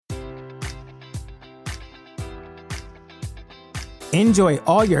Enjoy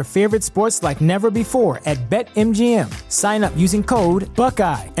all your favorite sports like never before at BetMGM. Sign up using code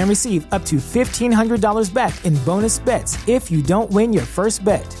Buckeye and receive up to $1,500 back in bonus bets if you don't win your first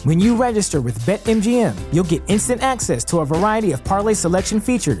bet. When you register with BetMGM, you'll get instant access to a variety of parlay selection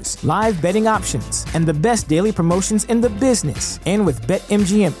features, live betting options, and the best daily promotions in the business. And with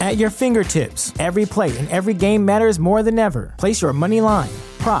BetMGM at your fingertips, every play and every game matters more than ever. Place your money line,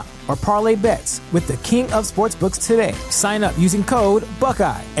 prop, or parlay bets with the king of sportsbooks today. Sign up using code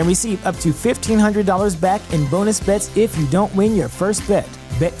Buckeye and receive up to $1,500 back in bonus bets if you don't win your first bet.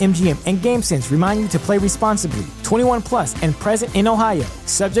 BetMGM and GameSense remind you to play responsibly. 21 plus and present in Ohio,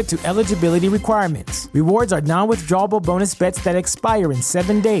 subject to eligibility requirements. Rewards are non-withdrawable bonus bets that expire in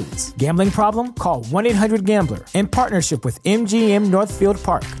 7 days. Gambling problem? Call 1-800-GAMBLER. In partnership with MGM Northfield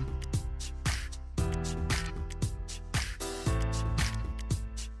Park.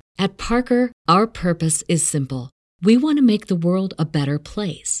 At Parker, our purpose is simple. We want to make the world a better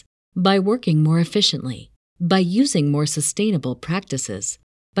place by working more efficiently, by using more sustainable practices,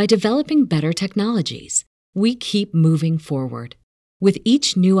 by developing better technologies. We keep moving forward. With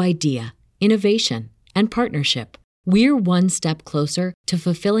each new idea, innovation, and partnership, we're one step closer to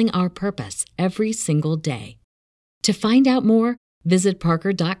fulfilling our purpose every single day. To find out more, visit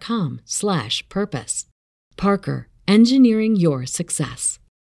parker.com/purpose. Parker, engineering your success.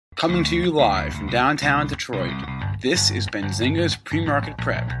 Coming to you live from downtown Detroit, this is Benzinga's Pre-Market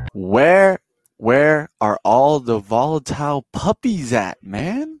Prep. Where are all the volatile puppies at,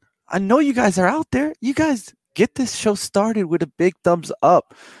 man? I know you guys are out there. You guys get this show started with a big thumbs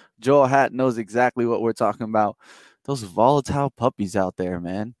up. Joel Hatt knows exactly what we're talking about. Those volatile puppies out there,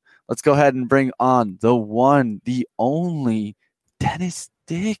 man. Let's go ahead and bring on the one, the only Dennis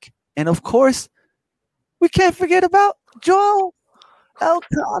Dick. And of course, we can't forget about Joel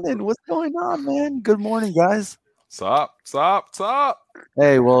Elconin. What's going on, man? Good morning, guys. Sup?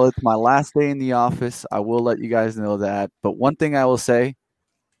 Hey, well, it's my last day in the office. I will let you guys know that. But one thing I will say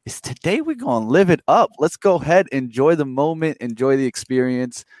is today we're going to live it up. Let's go ahead, enjoy the moment, enjoy the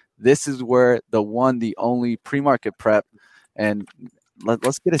experience. This is where the one, the only Pre-Market Prep. And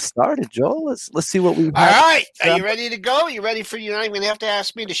let's get it started, Joel. Let's see what we have. All right. Are you ready to go? You ready for you? You're going to have to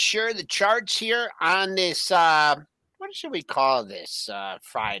ask me to share the charts here on this what should we call this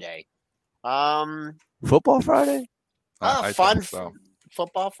Friday? Football Friday? Fun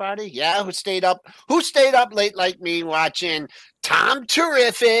Football Friday? Yeah, who stayed up late like me watching Tom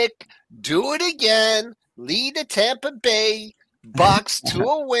Terrific do it again, lead the Tampa Bay Bucks to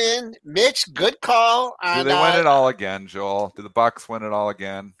a win. Mitch, good call. Do they win it all again, Joel? Do the Bucks win it all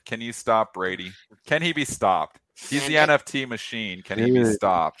again? Can you stop Brady? Can he be stopped? He's the NFT machine. Can he be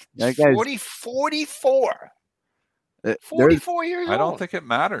stopped? 44. 44 years old. I don't think it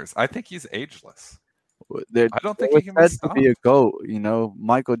matters. I think he's ageless. I don't think he can be stopped. To be a GOAT,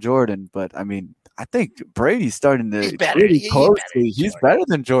 Michael Jordan. But, I mean, I think Brady's starting to he's better. Pretty close. He's better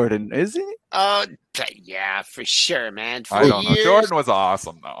than Jordan, isn't he? Yeah, for sure, man. I don't know. Jordan was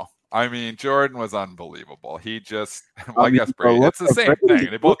awesome, though. I mean, Jordan was unbelievable. He just, I guess Brady, it's the same thing.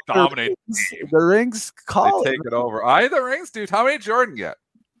 They both dominate the rings. Call they take it over. The rings, dude. How many did Jordan get?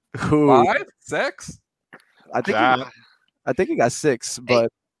 5? 6? I think he got 6,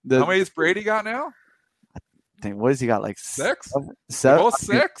 but how many has Brady got now? I think what has he got? Like 6? 7? Both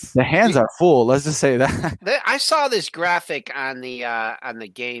 6? The hands are full. Let's just say that. I saw this graphic on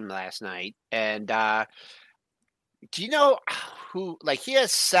the game last night, and do you know who? Like he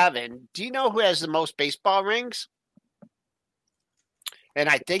has 7. Do you know who has the most baseball rings? And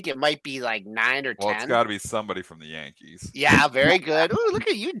I think it might be like 9 or 10. Well, it's got to be somebody from the Yankees. Yeah, very good. Ooh, look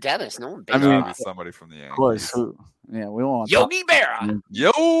at you, Dennis. No one. It's got to be somebody from the Yankees. Of course. Yeah, we want Yogi Berra.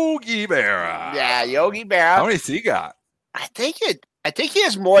 Yogi Berra. Yeah, Yogi Berra. How many has he got? I think he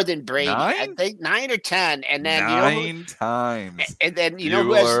has more than Brady. 9? I think 9 or 10, and then 9 times. And then know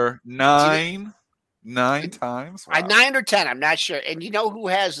who has 9 times. Wow. 9 or 10. I'm not sure. And you know who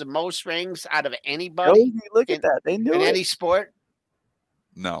has the most rings out of anybody? Yogi, look at that. They knew in it. Any sport.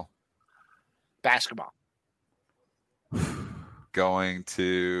 No. Basketball. Going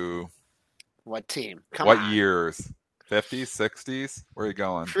to what team? What years? 50s, 60s? Where are you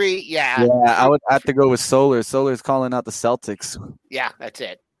going? Yeah, I would have to go with Solar. Solar's calling out the Celtics. Yeah, that's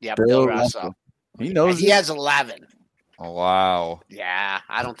it. Yeah, Bill Russell. He knows. He has 11. Oh, wow. Yeah,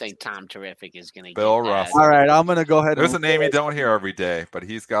 I don't think Tom Terrific is going to get Bill Russell. All right, I'm going to go ahead. There's a name you don't hear every day, but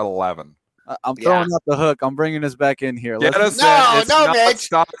he's got 11. I'm throwing out the hook. I'm bringing us back in here. Get us in. It's not Mitch.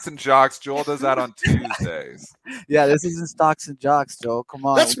 Stocks and Jocks. Joel does that on Tuesdays. Yeah, this isn't Stocks and Jocks, Joel. Come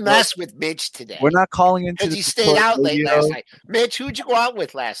on. Let's mess with Mitch today. We're not calling into because he stayed out late last night. Mitch, who'd you go out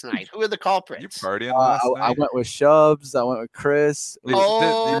with last night? Who are the culprits? You partying last night? I went with Shubs. I went with Chris. You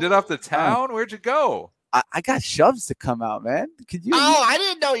did up the town? Where'd you go? I got Shubs to come out, man. Could you? Oh, I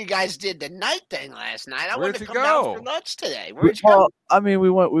didn't know you guys did the night thing last night. I wanted to come down for lunch today. Where'd you go? I mean, we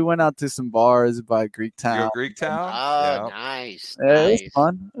went out to some bars by Greektown. Greektown? Oh, nice. Yeah, it was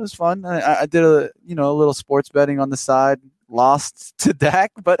fun. It was fun. I did a little sports betting on the side. Lost to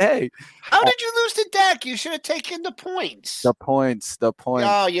Dak, but hey. How did you lose to Dak? You should have taken the points. The points.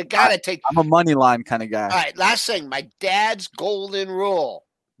 Oh, you got to take. I'm a money line kind of guy. All right, last thing. My dad's golden rule.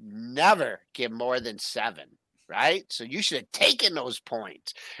 Never give more than 7, right? So you should have taken those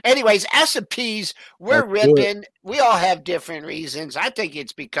points. Anyways, S&Ps, we're ripping. We all have different reasons. I think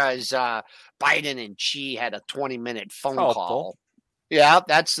it's because Biden and Xi had a 20-minute phone call. Yeah,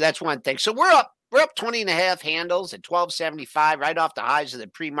 that's one thing. So we're up 20.5 handles at 1275, right off the highs of the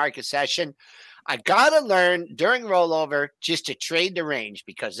pre-market session. I got to learn during rollover just to trade the range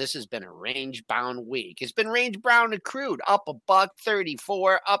because this has been a range-bound week. It's been range-bound and crude, up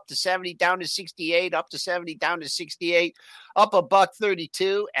 $1.34, up to 70, down to 68, up to 70, down to 68, up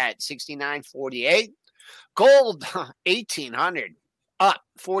 $1.32 at 69.48. Gold, 1,800. Up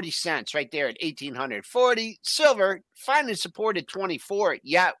 40 cents right there at 1,840. Silver finally supported 24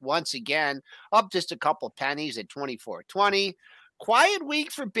 yet once again, up just a couple pennies at 24.20. Quiet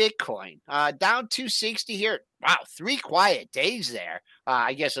week for Bitcoin, down 260 here. Wow, 3 quiet days there.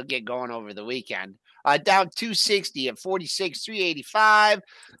 I guess it'll get going over the weekend. Down 260 at 46,385.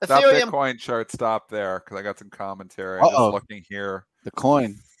 That Bitcoin chart stopped there because I got some commentary. I'm just looking here. The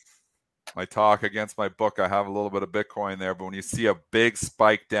coin. My talk against my book, I have a little bit of Bitcoin there, but when you see a big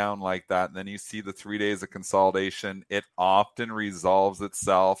spike down like that, and then you see the 3 days of consolidation, it often resolves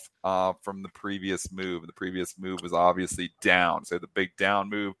itself from the previous move. The previous move was obviously down. So the big down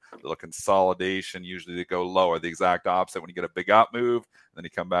move, the little consolidation, usually they go lower. The exact opposite when you get a big up move, then you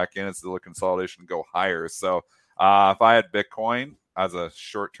come back in, it's the little consolidation go higher. So if I had Bitcoin as a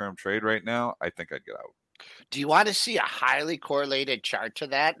short-term trade right now, I think I'd get out. Do you want to see a highly correlated chart to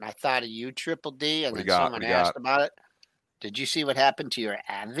that? And I thought of you, Triple D, and then someone asked about it. Did you see what happened to your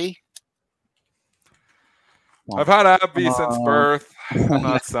AbbVie? I've had AbbVie since birth. I'm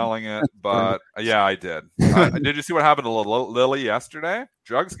not selling it, but yeah, I did. Did you see what happened to Lilly yesterday?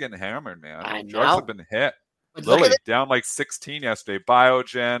 Drugs getting hammered, man. I know. Drugs have been hit. Lilly down like 16 yesterday.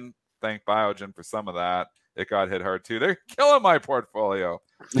 Biogen, thank Biogen for some of that. It got hit hard too. They're killing my portfolio.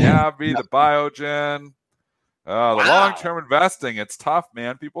 The AbbVie, the Biogen. The long-term investing, it's tough,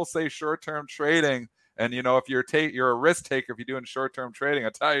 man. People say short-term trading, and if you're a risk taker if you're doing short-term trading. I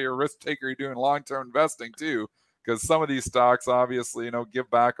tell you, you're a risk taker. You're doing long-term investing too, because some of these stocks obviously give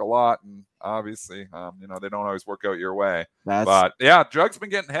back a lot, and obviously they don't always work out your way. But yeah, drugs been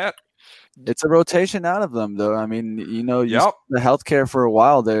getting hit. It's a rotation out of them, though. I mean, the healthcare for a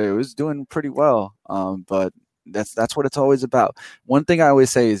while there, it was doing pretty well, but that's what it's always about. One thing I always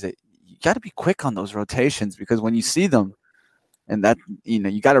say is that got to be quick on those rotations, because when you see them, and that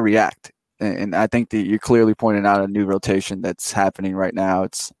you got to react. And I think that you're clearly pointing out a new rotation that's happening right now.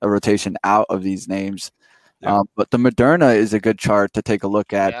 It's a rotation out of these names. Yeah. But the Moderna is a good chart to take a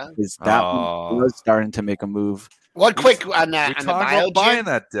look at. Yeah. Is that was starting to make a move? One quick on that. On the Biogen, buying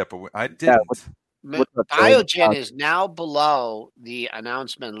that dip. I didn't. Yeah, Biogen is now below the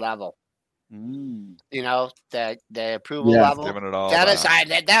announcement level. The approval level. Giving it all that aside,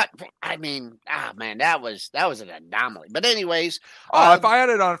 that was an anomaly. But anyways, if I had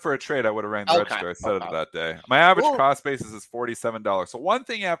it on for a trade, I would have rang the register. I said it that day. My average cost basis is $47. So one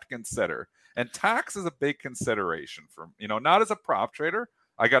thing you have to consider, and tax is a big consideration for not as a prop trader.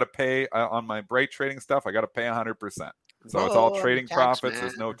 I got to pay on my break trading stuff. I got to pay 100%. So it's all trading profits.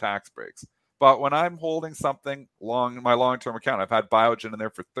 There's no tax breaks. But when I'm holding something my long-term account, I've had Biogen in there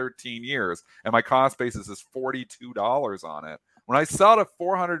for 13 years, and my cost basis is $42 on it. When I sell it at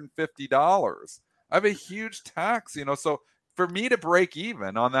 $450, I have a huge tax, So for me to break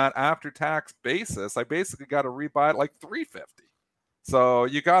even on that after-tax basis, I basically got to rebuy it like $350. So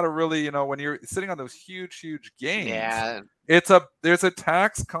you got to really, when you're sitting on those huge gains, there's a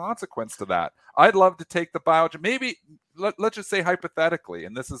tax consequence to that. I'd love to take the Biogen, maybe. Let's just say hypothetically,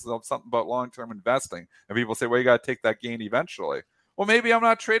 and this is something about long-term investing, and people say, well, you got to take that gain eventually. Well, maybe I'm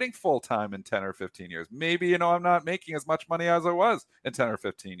not trading full-time in 10 or 15 years. Maybe, I'm not making as much money as I was in 10 or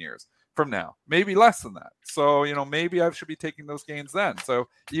 15 years. from now, maybe less than that. So, maybe I should be taking those gains then. So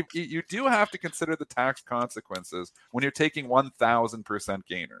you do have to consider the tax consequences when you're taking 1,000%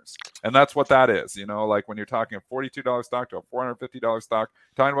 gainers. And that's what that is. Like when you're talking a $42 stock to a $450 stock,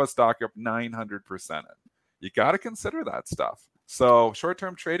 talking about stock up 900%. You got to consider that stuff. So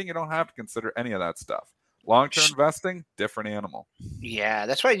short-term trading, you don't have to consider any of that stuff. Long-term investing, different animal. Yeah,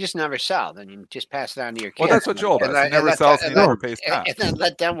 that's why you just never sell. Then you just pass it on to your kids. Well, that's what Joel does. He never sells, he never pays tax. And then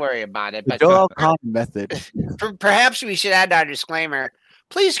let them worry about it. But Joel Common method. Perhaps we should add our disclaimer.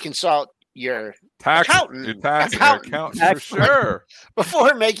 Please consult your accountant. Your accountant for sure.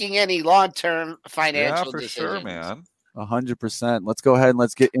 Before making any long-term financial decisions. Yeah, for sure, man. 100%. Let's go ahead and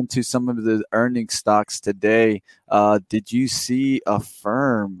let's get into some of the earnings stocks today. Did you see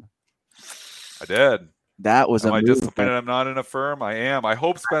Affirm? I did. That was Am I disappointed I'm not in Affirm? I am. I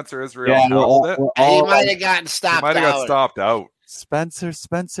hope Spencer Israel held it. He might have gotten stopped out. He might have got stopped out.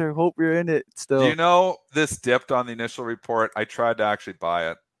 Spencer, hope you're in it still. Do you know this dipped on the initial report? I tried to actually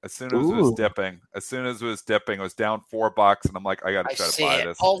buy it. As soon as it was dipping, it was down $4, and I'm like, I got to try to buy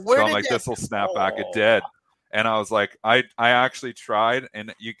this. So I'm like, this will snap back. It did. And I was like, I actually tried,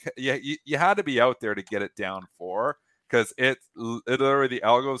 and you had to be out there to get it down 4 because it literally the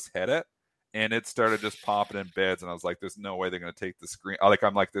algos hit it. And it started just popping in bids, and I was like, "There's no way they're going to take the screen."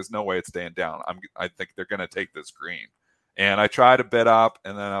 I'm like, "There's no way it's staying down." I think they're going to take the screen. And I tried to bid up,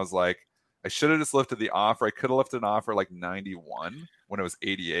 and then I was like, I should have just lifted the offer. I could have lifted an offer like 91 when it was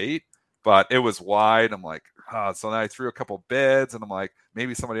 88, but it was wide. I'm like, so then I threw a couple bids, and I'm like,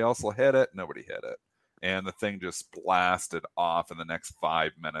 maybe somebody else will hit it. Nobody hit it, and the thing just blasted off in the next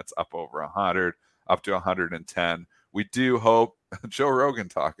 5 minutes, up over 100, up to 110. We do hope Joe Rogan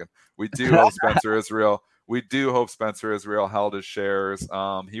talking. We do hope Spencer Israel. We do hope Spencer Israel held his shares.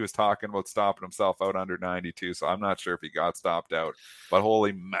 He was talking about stopping himself out under 92, so I'm not sure if he got stopped out. But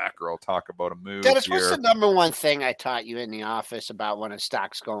holy mackerel, talk about a move. Dennis, what's the number one thing I taught you in the office about when a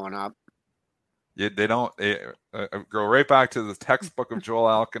stock's going up? They don't go right back to the textbook of Joel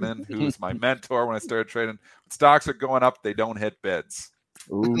Alkinen, who's my mentor when I started trading. When stocks are going up, they don't hit bids.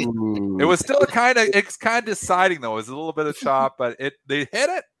 Ooh. It was still it's kind of deciding though. It was a little bit of chop, but they hit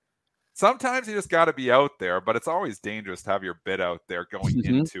it. Sometimes you just got to be out there, but it's always dangerous to have your bid out there going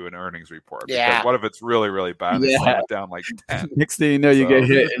into an earnings report. Because what if it's really, really bad? They slam it down like 10. Next thing you know, you get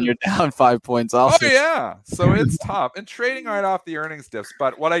hit and you're down 5 points off. Oh yeah, so it's tough and trading right off the earnings dips.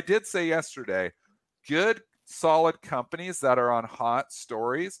 But what I did say yesterday, good solid companies that are on hot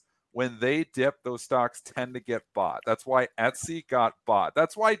stories. When they dip, those stocks tend to get bought. That's why Etsy got bought.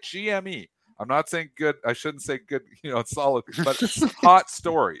 That's why GME. I'm not saying good. I shouldn't say good, solid, but it's hot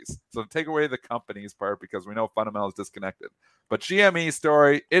stories. So take away the company's part because we know fundamentals disconnected. But GME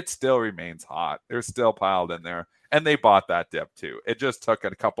story, it still remains hot. They're still piled in there. And they bought that dip too. It just took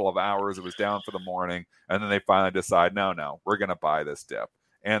a couple of hours. It was down for the morning. And then they finally decide, no, we're going to buy this dip.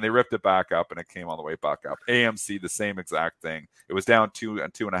 And they ripped it back up, and it came all the way back up. AMC, the same exact thing. It was down $2.50,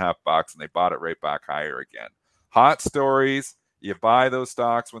 and they bought it right back higher again. Hot stories. You buy those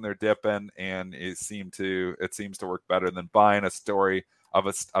stocks when they're dipping, and it seems to work better than buying a story of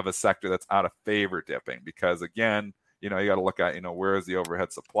a sector that's out of favor dipping. Because again, you got to look at where is the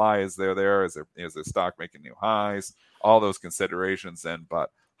overhead supply? Is there? Is there stock making new highs? All those considerations in, but.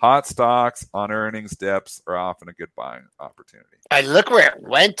 Hot stocks on earnings dips are often a good buying opportunity. And look where it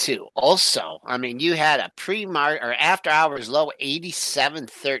went to also. I mean, you had a pre-market or after hours low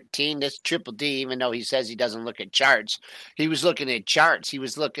 87.13. That's Triple D, even though he says he doesn't look at charts. He was looking at charts. He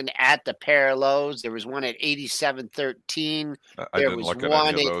was looking at the parallels. There was one at 87.13. I didn't look at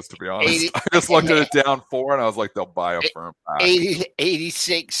any of those, to be honest. I just looked at it down 4, and I was like, they'll buy a firm back.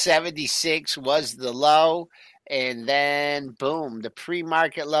 86.76 was the low. And then, boom, the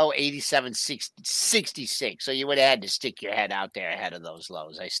pre-market low, 87.66. So you would have had to stick your head out there ahead of those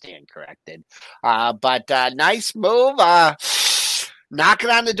lows. I stand corrected. But nice move. Knocking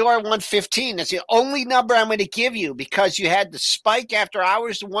on the door at 115. That's the only number I'm going to give you because you had the spike after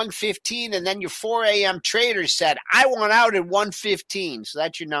hours to 115, and then your 4 a.m. traders said, I want out at 115. So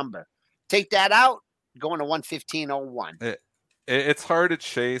that's your number. Take that out, going to 115.01. It's hard to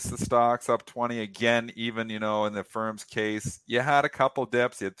chase the stocks up 20 again, even, in the firm's case. You had a couple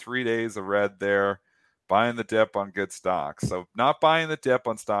dips. You had 3 days of red there, buying the dip on good stocks. So not buying the dip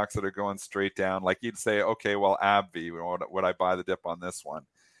on stocks that are going straight down. Like you'd say, okay, well, AbbVie, would I buy the dip on this one?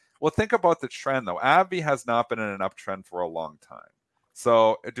 Well, think about the trend, though. AbbVie has not been in an uptrend for a long time.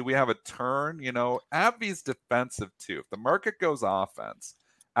 So do we have a turn? AbbVie's defensive, too. If the market goes offense,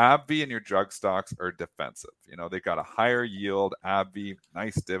 AbbVie and your drug stocks are defensive. They've got a higher yield. AbbVie,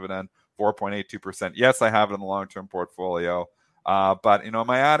 nice dividend, 4.82%. Yes, I have it in the long-term portfolio. But am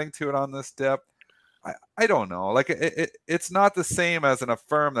I adding to it on this dip? I don't know. Like it's not the same as an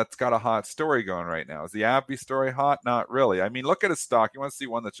Affirm that's got a hot story going right now. Is the AbbVie story hot? Not really. I mean, look at a stock. You want to see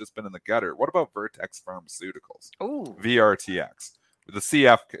one that's just been in the gutter. What about Vertex Pharmaceuticals? Ooh. VRTX. The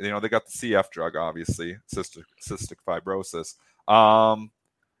CF, they got the CF drug, obviously, cystic fibrosis.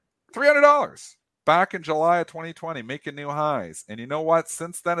 $300 back in July of 2020, making new highs. And you know what?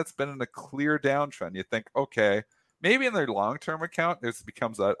 Since then, it's been in a clear downtrend. You think, okay, maybe in their long-term account, this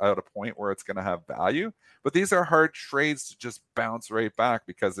becomes at a point where it's going to have value. But these are hard trades to just bounce right back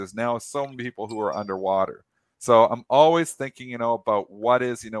because there's now so many people who are underwater. So I'm always thinking, about what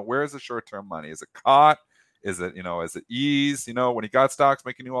is, where's the short-term money? Is it caught? Is it, is it ease? When you got stocks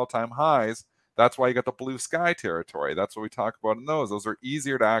making new all-time highs, that's why you got the blue sky territory. That's what we talk about in those. Those are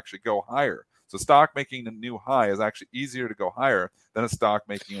easier to actually go higher. So stock making a new high is actually easier to go higher than a stock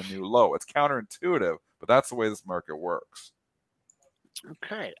making a new low. It's counterintuitive, but that's the way this market works.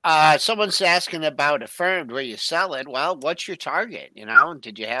 Okay. Someone's asking about Affirmed where you sell it. Well, what's your target?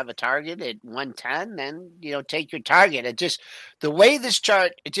 Did you have a target at 110? Then, take your target. It just, the way this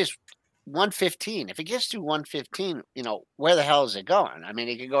chart, it just 115. If it gets to 115, where the hell is it going? I mean,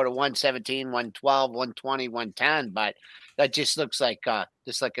 it could go to 117, 112, 120, 110, but that just looks like a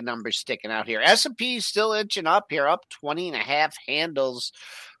number sticking out here. S&P is still inching up here, up 20.5 handles,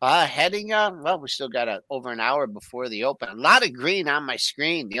 heading we still got over an hour before the open. A lot of green on my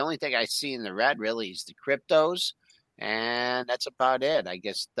screen. The only thing I see in the red really is the cryptos, and that's about it. I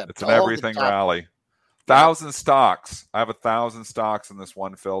guess it's an everything rally. 1,000 stocks. I have 1,000 stocks in this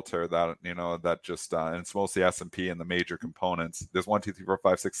one filter that that just and it's mostly S&P and the major components. There's 1, 2, 3, 4,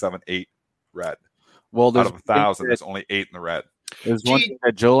 5, 6, 7, 8 red. Well, out of 1,000, there's only 8 in the red. There's one thing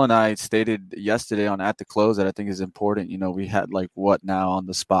that Joel and I stated yesterday on At the Close that I think is important. We had on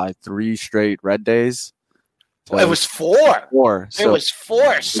the SPY 3 straight red days. So it was 4. 4. It was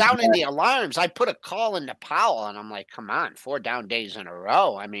 4 sounding the alarms. I put a call into Powell, and I'm like, come on, 4 down days in a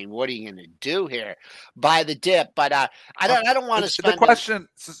row. I mean, what are you going to do here? Buy the dip. But I don't want to spend. The question,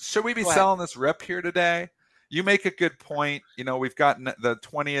 should we be selling this rip here today? You make a good point. We've got the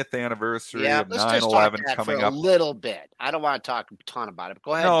 20th anniversry of 9/11 coming up. A little bit. I don't want to talk a ton about it. But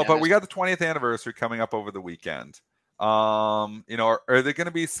go ahead. No, Dennis. but we got the 20th anniversary coming up over the weekend. Are there going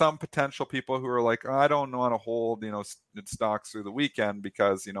to be some potential people who are like, I don't want to hold, stocks through the weekend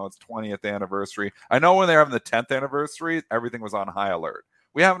because, it's 20th anniversary. I know when they're having the 10th anniversary, everything was on high alert.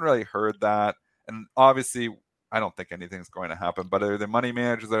 We haven't really heard that. And obviously, I don't think anything's going to happen. But are there money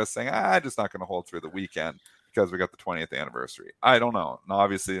managers that are saying, I'm just not going to hold through the weekend because we got the 20th anniversary? I don't know. And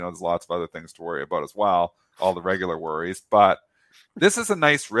obviously, there's lots of other things to worry about as well, all the regular worries. But this is a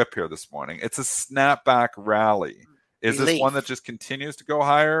nice rip here this morning. It's a snapback rally. Is this one that just continues to go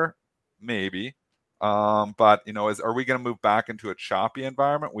higher? Maybe. But, are we going to move back into a choppy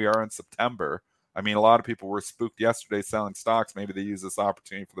environment? We are in September. I mean, a lot of people were spooked yesterday selling stocks. Maybe they use this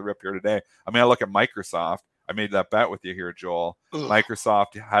opportunity for the rip here today. I mean, I look at Microsoft. I made that bet with you here, Joel. Ugh.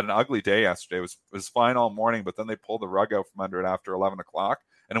 Microsoft had an ugly day yesterday. It was fine all morning, but then they pulled the rug out from under it after 11 o'clock,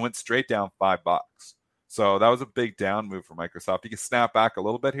 and it went straight down $5. So that was a big down move for Microsoft. You can snap back a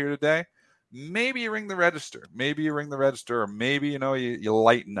little bit here today. Maybe you ring the register. Or maybe, you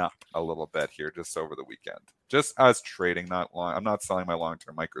lighten up a little bit here just over the weekend. Just as trading, not long. I'm not selling my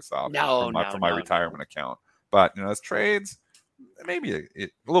long-term Microsoft from my retirement account. But, as trades, maybe a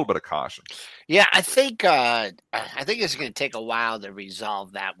little bit of caution. Yeah, I think it's going to take a while to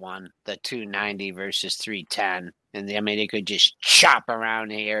resolve that one, the 290 versus 310. And it could just chop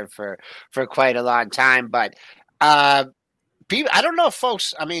around here for quite a long time. But I don't know,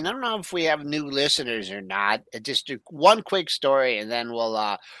 folks. I don't know if we have new listeners or not. Just do one quick story, and then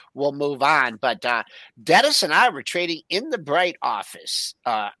we'll move on. But Dennis and I were trading in the Bright office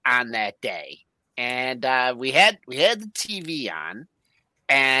on that day, and we had the TV on,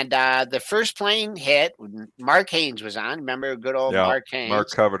 and the first plane hit. Mark Haynes was on. Remember, good old Mark Haynes. Mark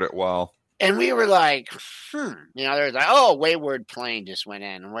covered it well. And we were like, there's like, oh, wayward plane just went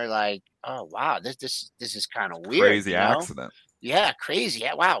in. And we're like, oh, wow, this is kind of weird. Crazy accident. Yeah, crazy.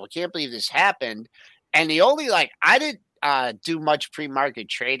 Yeah, wow, we can't believe this happened. And the only, I didn't do much pre-market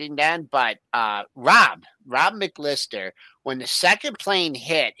trading then, but Rob McLister, when the second plane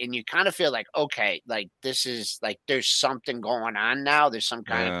hit and you kind of feel like, okay, this is there's something going on now. There's some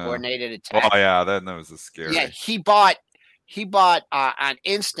kind of coordinated attack. Oh, yeah, that was a scary. Yeah, he bought on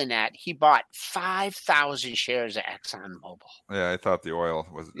Instanet. He bought 5,000 shares of ExxonMobil. Yeah, I thought the oil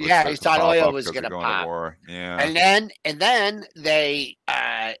was. Yeah, he thought oil was going to pop. Yeah, and then they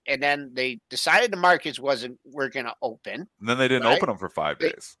decided the markets were going to open. And then they didn't open them for 5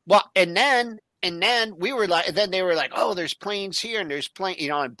 days. Well, and then And then they were like, oh, there's planes here and there's planes,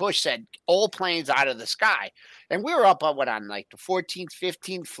 and Bush said, old planes out of the sky. And we were up on like the 14th,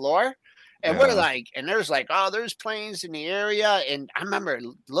 15th floor. And we're like, and there's like, oh, there's planes in the area. And I remember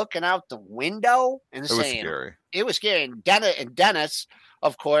looking out the window and saying, it was scary. And Dennis,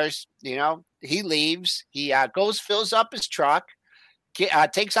 of course, he leaves, he goes, fills up his truck,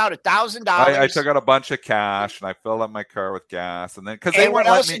 takes out $1,000. I took out a bunch of cash and I filled up my car with gas. And then, what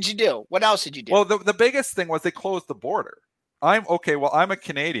else did you do? Well, the biggest thing was they closed the border. I'm a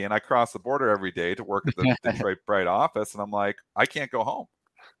Canadian. I cross the border every day to work at the Detroit Bright office. And I'm like, I can't go home.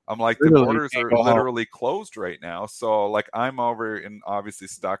 I'm like, the borders are literally closed right now. So like, I'm over and obviously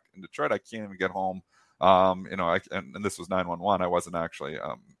stuck in Detroit. I can't even get home. And this was 911. I wasn't actually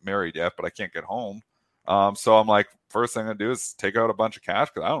married yet, but I can't get home. So I'm like, first thing I'm going to do is take out a bunch of cash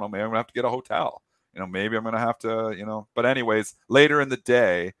because I don't know, maybe I'm going to have to get a hotel. Maybe I'm going to have to, But anyways, later in the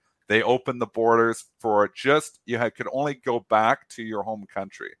day, they opened the borders for could only go back to your home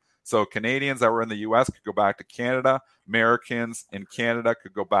country. So Canadians that were in the U.S. could go back to Canada. Americans in Canada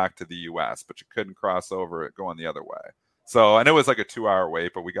could go back to the U.S., but you couldn't cross over it going the other way. So, and it was like a 2-hour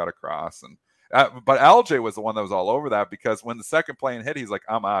wait, but we got across. And but LJ was the one that was all over that because when the second plane hit, he's like,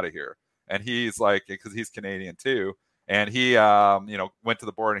 I'm out of here. And he's like, because he's Canadian too. And he, went to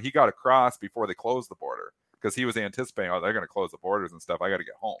the border and he got across before they closed the border because he was anticipating, they're going to close the borders and stuff. I got to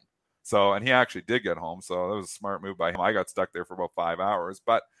get home. So, and he actually did get home. So that was a smart move by him. I got stuck there for about 5 hours,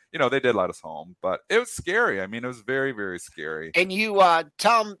 but they did let us home, but it was scary. I mean, it was very, very scary. And you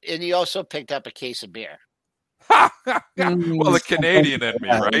tell him, and you also picked up a case of beer. Well, the Canadian in me,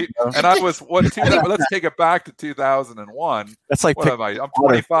 right? And I was let's take it back to 2001. That's like, what am I? I'm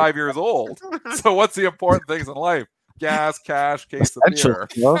 25 years old. So what's the important things in life? Gas, cash, case of beer.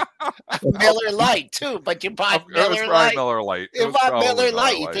 Miller Lite too, but you bought Miller Lite. Miller Lite. You bought Miller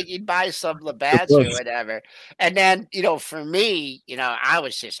Lite. You think you'd buy some Labatt's or whatever. And then, for me, I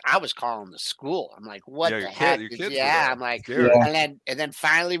was calling the school. I'm like, what the heck? I'm like, and then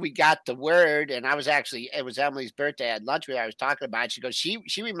finally we got the word, and it was Emily's birthday at lunch where I was talking about it. She goes,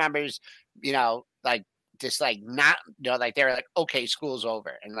 she remembers, like just like not, like they were like, okay, school's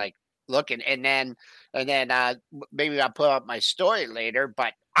over, and like looking, and then maybe I'll put up my story later,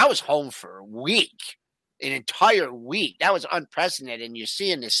 but I was home for a week, an entire week. That was unprecedented. And you're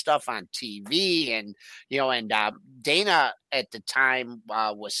seeing this stuff on TV, and Dana at the time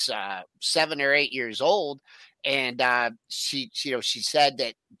was 7 or 8 years old, and she said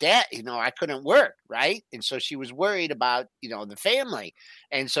that I couldn't work, right? And so she was worried about the family,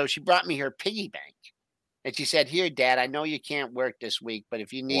 and so she brought me her piggy bank. And she said, here, Dad, I know you can't work this week, but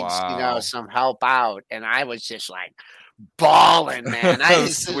if you need, some help out. And I was just like bawling, man. I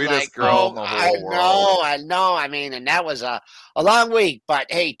was sweetest girl in the whole world. I know. I mean, and that was a long week. But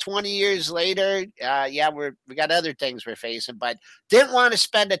hey, 20 years later, we got other things we're facing, but didn't want to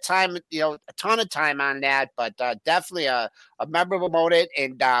spend a ton of time on that. But definitely a memorable moment.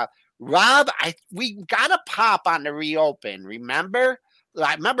 And Rob, we got a pop on the reopen. Remember?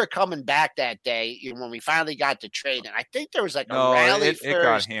 I remember coming back that day when we finally got to trade, and I think there was like a rally. It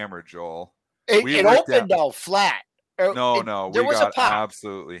got hammered, Joel. It opened though flat. No, we got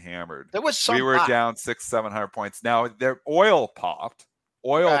absolutely hammered. There was some. We were down 600-700 points. Now their oil popped.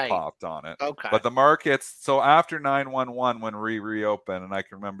 Popped on it. Okay. But the markets. So after 9/11, when we reopened, and I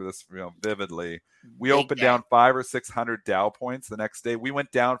can remember this vividly, we opened down 500 or 600 Dow points the next day. We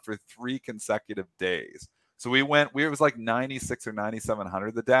went down for 3 consecutive days. So it was like 96 or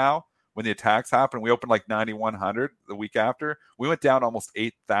 9,700 the Dow when the attacks happened. We opened like 9,100 the week after. We went down almost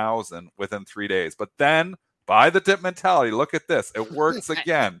 8,000 within 3 days. But then buy the dip mentality. Look at this. It works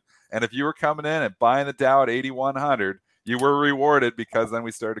again. And if you were coming in and buying the Dow at 8,100, you were rewarded because then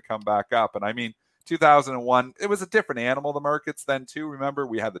we started to come back up. And I mean, 2001, it was a different animal, the markets then too. Remember,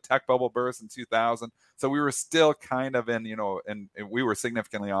 we had the tech bubble burst in 2000. So we were still kind of in, and we were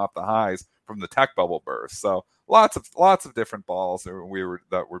significantly off the highs from the tech bubble burst. So lots of different balls that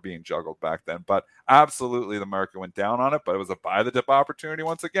were being juggled back then. But absolutely the market went down on it, but it was a buy the dip opportunity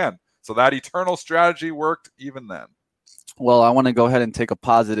once again. So that eternal strategy worked even then. Well, I want to go ahead and take a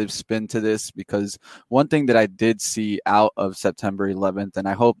positive spin to this because one thing that I did see out of September 11th, and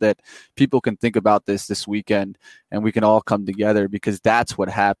I hope that people can think about this weekend and we can all come together because that's what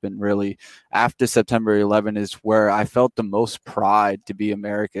happened really. After September 11th is where I felt the most pride to be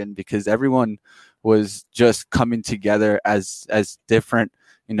American because everyone was just coming together as different,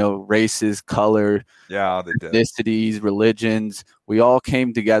 races, color, ethnicities, religions. We all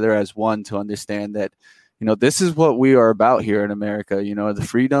came together as one to understand that this is what we are about here in America, the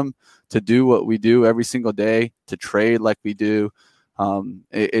freedom to do what we do every single day, to trade like we do,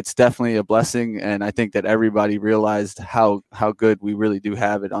 it's definitely a blessing. And I think that everybody realized how good we really do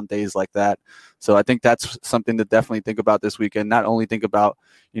have it on days like that. So I think that's something to definitely think about this weekend. Not only think about,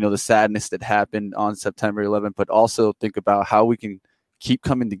 the sadness that happened on September 11th, but also think about how we can keep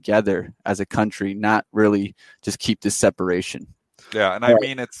coming together as a country, not really just keep this separation. Yeah, and I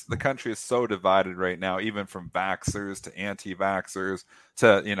mean, the country is so divided right now, even from vaxxers to anti-vaxxers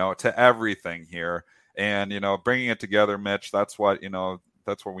to everything here. And, bringing it together, Mitch, that's what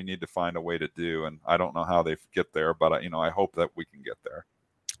we need to find a way to do. And I don't know how they get there, but, I hope that we can get there.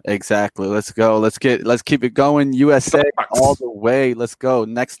 Exactly. Let's go. Let's keep it going. USA all the way. Let's go.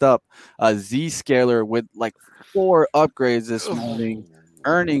 Next up, Zscaler with like 4 upgrades this morning.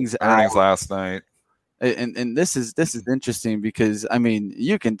 Earnings last night. And this is interesting because, I mean,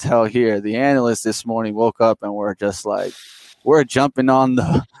 you can tell here the analysts this morning woke up and we're just like, we're jumping on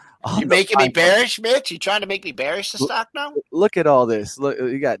the. You making me bearish, Mitch? You trying to make me bearish the stock now? Look at all this. Look,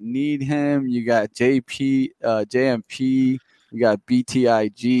 you got Needham, you got JMP, you got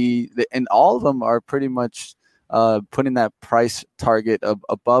BTIG, and all of them are pretty much putting that price target of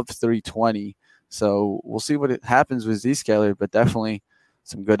above 320. So we'll see what happens with Zscaler, but definitely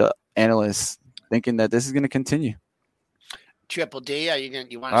some good analysts thinking that this is going to continue. Triple D,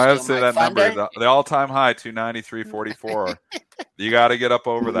 you want to I would say that thunder? Number, the all-time high, 293.44. You got to get up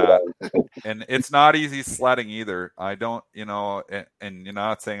over that. And it's not easy sledding either. I don't, and you're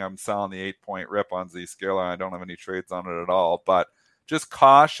not saying I'm selling the 8-point rip on Zscaler. I don't have any trades on it at all, but just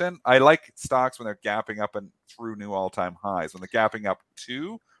caution. I like stocks when they're gapping up and through new all-time highs. When they're gapping up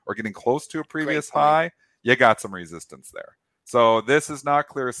to or getting close to a previous high, you got some resistance there. So this is not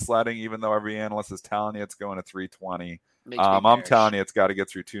clear sledding, even though every analyst is telling you it's going to 320. I'm telling you, it's got to get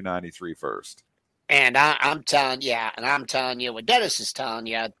through 293 first. And I'm telling you, what Dennis is telling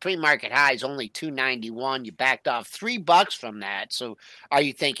you, pre-market high is only 291. You backed off $3 from that. So are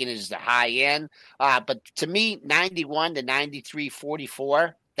you thinking is the high end? But to me, 91 to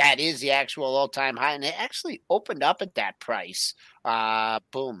 93.44, that is the actual all-time high, and it actually opened up at that price.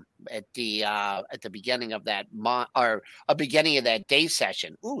 Boom, at the beginning of that month or a beginning of that day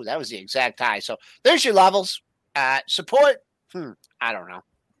session. Ooh, that was the exact high. So there's your levels. Support, I don't know,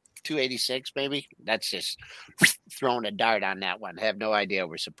 286 maybe. That's just throwing a dart on that one. I have no idea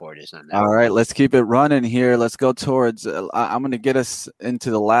where support is on that. All right, let's keep it running here. Let's go towards I'm going to get us into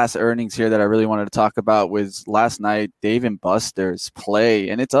the last earnings here that I really wanted to talk about was last night, Dave & Buster's play,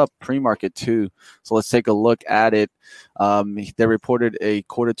 and it's up pre-market too. So let's take a look at it. They reported a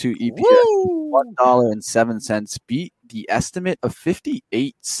Q2 EPS $1.07, beat the estimate of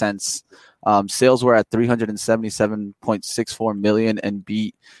 58 cents. Sales were at $377.64 million and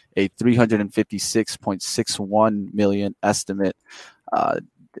beat a $356.61 million estimate. The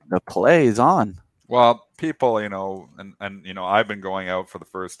play is on. Well, people, and I've been going out for the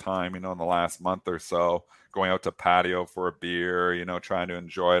first time, in the last month or so, going out to patio for a beer, trying to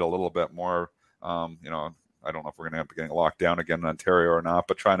enjoy it a little bit more. I don't know if we're going to have to get locked down again in Ontario or not,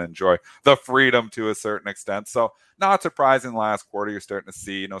 but trying to enjoy the freedom to a certain extent. So not surprising, last quarter, you're starting to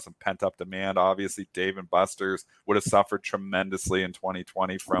see, some pent-up demand. Obviously, Dave & Buster's would have suffered tremendously in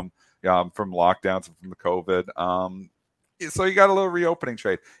 2020 from lockdowns and from the COVID. So you got a little reopening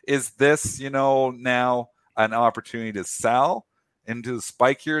trade. Is this, now an opportunity to sell into the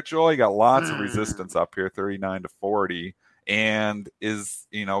spike here, Joel? You got lots of resistance up here, 39 to 40. And is,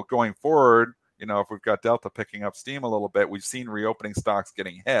 going forward, if we've got Delta picking up steam a little bit, we've seen reopening stocks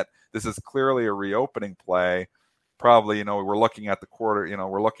getting hit. This is clearly a reopening play. Probably, we're looking at the quarter,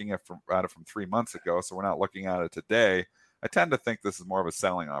 we're looking at it from 3 months ago, so we're not looking at it today. I tend to think this is more of a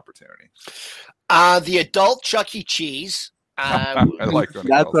selling opportunity. The adult Chuck E. Cheese. I like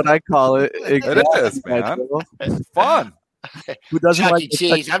that's what I call it. It is, man. It's fun. Who doesn't Chuck like E.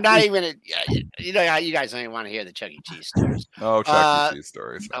 Cheese? I'm not even. You guys don't even want to hear the Chuck E. Cheese stories. Oh, Chuck E. Cheese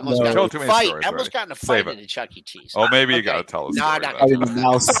stories. I almost got in a fight in a Chuck E. Cheese. Oh, maybe you got to tell us. No, I'm not going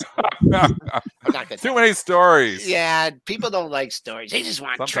to. Too many stories. Yeah, people don't like stories. They just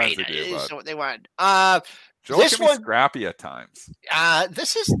want trade. That's what they want. Joel this can be scrappy at times.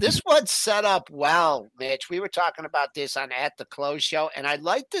 This one's set up well, Mitch. We were talking about this on At the Close show, and I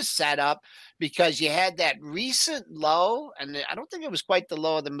like this setup because you had that recent low, and I don't think it was quite the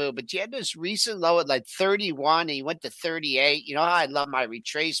low of the move, but you had this recent low at like 31, and you went to 38. You know how I love my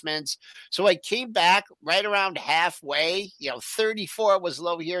retracements. So I came back right around halfway. 34 was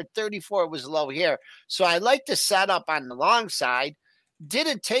low here, 34 was low here. So I like the setup on the long side.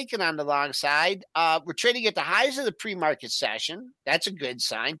 Didn't take it on the long side. We're trading at the highs of the pre-market session. That's a good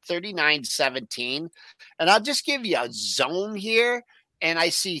sign, 39.17. And I'll just give you a zone here. And I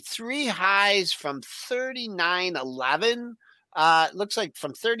see 3 highs from 39.11 looks like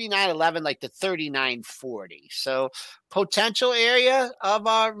from 39.11 like to 39.40. So potential area of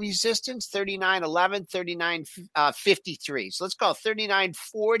resistance 39.11, 39.53. So let's call it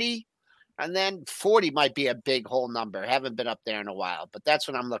 39.40, and then 40 might be a big whole number. Haven't been up there in a while, but that's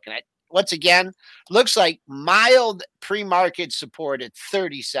what I'm looking at. Once again, looks like mild pre-market support at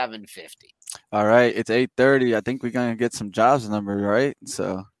 37.50. All right, it's 8:30. I think we're gonna get some jobs numbers, right?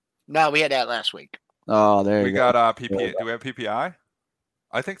 So no, we had that last week. Oh, there we you go. got PPI. Do we have PPI?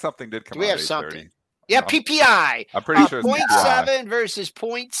 I think something did come out. We have something. Yeah, PPI. I'm pretty sure it's 0.7 versus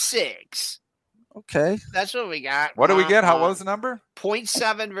 0.6. Okay. That's what we got. What do we get? How was the number?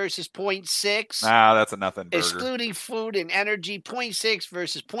 0.7 versus 0.6. Nah, that's a nothing burger. Excluding food and energy, 0.6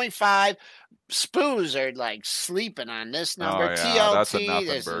 versus 0.5. Spoos are like sleeping on this number. Oh, yeah, TLT. that's a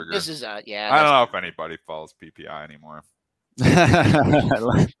nothing burger. This is a, yeah. I don't know if anybody follows PPI anymore.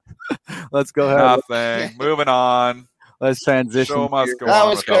 Let's go ahead. Nothing. Moving on. Let's transition. Show must go that on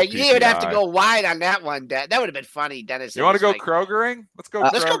was great. You would have to PPI. go wide on that one. That would have been funny, Dennis. You want to go like, Krogering? Let's go.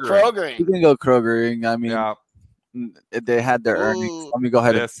 Let's go Krogering. You can go Krogering. I mean, Yeah, they had their earnings. Let me go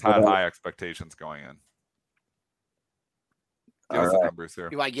ahead. this had high expectations going in. Give us the numbers here.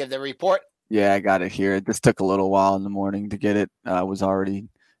 You want to give the report? Yeah, I got it here. This took a little while in the morning to get it. I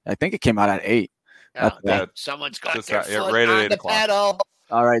think it came out at 8. Oh, someone's got Just their got- yeah, foot right at on 8 the o'clock. pedal.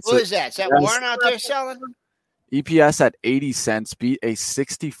 All right. Who is that? Is that Warren out there selling? EPS at 80 cents beat a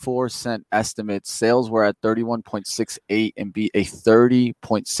 64-cent estimate. Sales were at 31.68 and beat a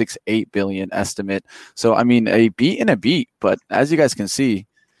 30.68 billion estimate. So, I mean, a beat and a beat. But as you guys can see,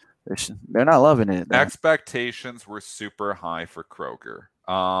 they're not loving it. Expectations were super high for Kroger.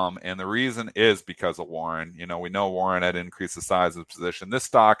 And the reason is because of Warren. You know, we know Warren had increased the size of the position. This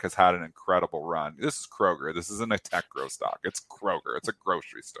stock has had an incredible run. This is Kroger. This isn't a tech growth stock. It's Kroger. It's a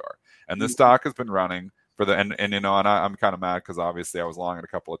grocery store. And this stock has been running for the, and you know, and I'm kind of mad because obviously I was long it a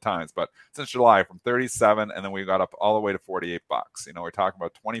couple of times, but since July from 37 and then we got up all the way to $48. You know, we're talking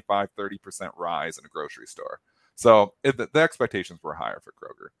about 25-30% rise in a grocery store. So the expectations were higher for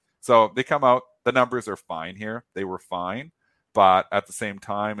Kroger. So they come out, the numbers are fine here. They were fine. But at the same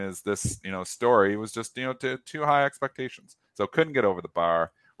time as this, you know, story was just, you know, too high expectations. So couldn't get over the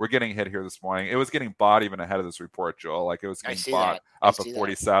bar. We're getting hit here this morning. It was getting bought even ahead of this report, Joel. Like it was getting bought up at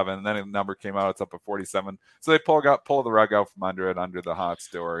 47. And then the number came out, it's up at 47. So they pull the rug out from under it, under the hot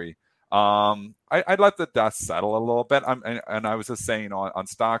story. I'd let the dust settle a little bit. And I was just saying, you know, on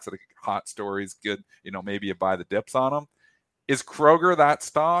stocks that are hot stories, good, you know, maybe you buy the dips on them. Is Kroger that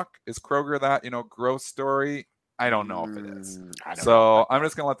stock? Is Kroger that, you know, growth story? I don't know if it is. So I'm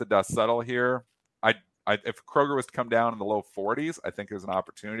just going to let the dust settle here. If Kroger was to come down in the low 40s, I think there's an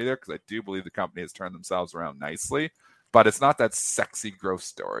opportunity there because I do believe the company has turned themselves around nicely. But it's not that sexy growth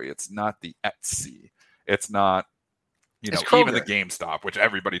story. It's not the Etsy. It's not, you know, even the GameStop, which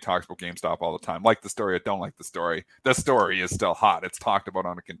everybody talks about GameStop all the time. Like the story, I don't like the story. The story is still hot. It's talked about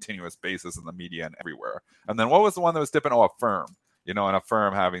on a continuous basis in the media and everywhere. And then what was the one that was dipping? Oh, Affirm. You know, and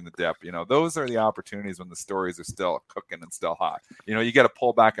Affirm having the dip. You know, those are the opportunities when the stories are still cooking and still hot. You know, you get a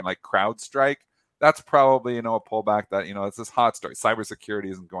pullback in like CrowdStrike. That's probably, you know, a pullback that, you know, it's this hot story.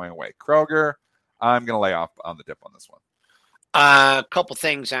 Cybersecurity isn't going away. Kroger, I'm going to lay off on the dip on this one. A couple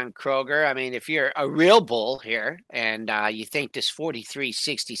things on Kroger. I mean, if you're a real bull here and you think this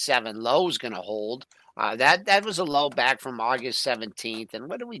 43.67 low is going to hold, that was a low back from August 17th. And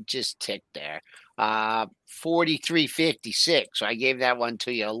what did we just tick there? 43.56. So I gave that one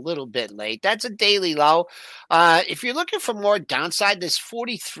to you a little bit late. That's a daily low. If you're looking for more downside, this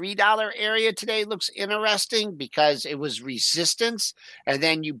 $43 area today looks interesting because it was resistance and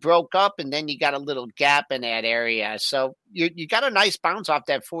then you broke up and then you got a little gap in that area. So you got a nice bounce off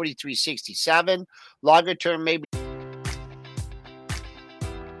that 43.67. Longer term, maybe.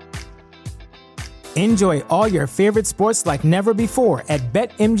 Enjoy all your favorite sports like never before at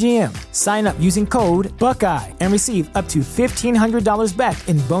BetMGM. Sign up using code Buckeye and receive up to $1,500 back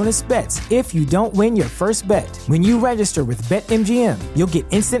in bonus bets if you don't win your first bet. When you register with BetMGM, you'll get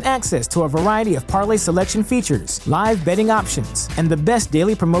instant access to a variety of parlay selection features, live betting options, and the best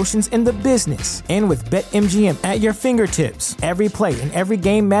daily promotions in the business. And with BetMGM at your fingertips, every play and every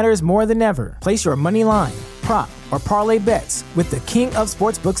game matters more than ever. Place your money line, prop, or parlay bets with the king of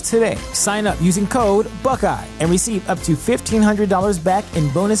sportsbooks today. Sign up using code Buckeye and receive up to $1,500 back in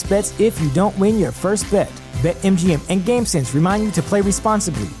bonus bets if you don't win your first bet. BetMGM and GameSense remind you to play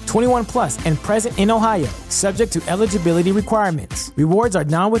responsibly. 21 plus and present in Ohio, subject to eligibility requirements. Rewards are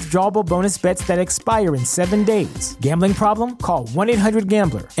non-withdrawable bonus bets that expire in 7 days. Gambling problem? Call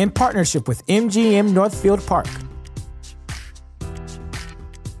 1-800-GAMBLER in partnership with MGM Northfield Park.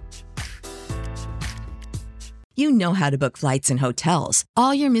 You know how to book flights and hotels.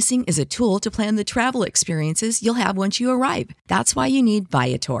 All you're missing is a tool to plan the travel experiences you'll have once you arrive. That's why you need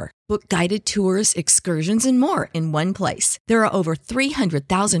Viator. Book guided tours, excursions, and more in one place. There are over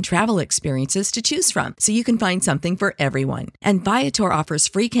 300,000 travel experiences to choose from, so you can find something for everyone. And Viator offers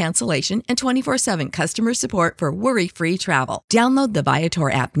free cancellation and 24/7 customer support for worry-free travel. Download the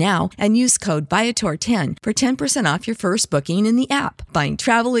Viator app now and use code Viator10 for 10% off your first booking in the app. Find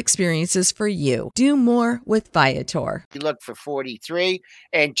travel experiences for you. Do more with Viator. You look for 43.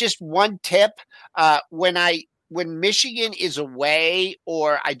 And just one tip, when Michigan is away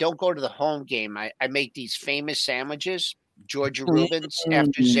or I don't go to the home game, I make these famous sandwiches, Georgia Rubens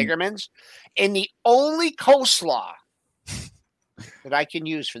after Zingerman's. And the only coleslaw that I can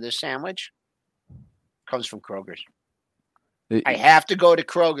use for this sandwich comes from Kroger's. I have to go to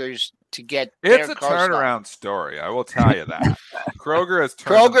Kroger's to get it's a coleslaw. Turnaround story. I will tell you that. Kroger has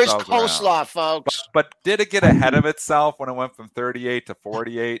turned Kroger's coleslaw, around. folks. But did it get ahead of itself when it went from 38 to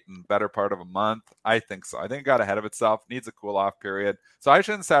 48 in the better part of a month? I think so. I think it got ahead of itself. Needs a cool off period. So I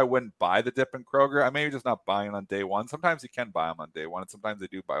shouldn't say I wouldn't buy the dip in Kroger. I may just not buying on day one. Sometimes you can buy them on day one, and sometimes they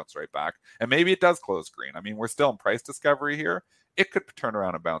do bounce right back. And maybe it does close green. I mean, we're still in price discovery here. It could turn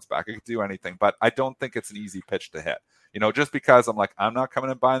around and bounce back. It could do anything, but I don't think it's an easy pitch to hit. Just because I'm not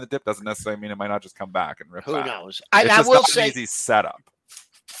coming and buying the dip doesn't necessarily mean it might not just come back and rip back. Who knows? I will say, an easy setup.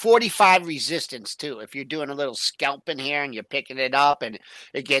 45 resistance too. If you're doing a little scalping here and you're picking it up and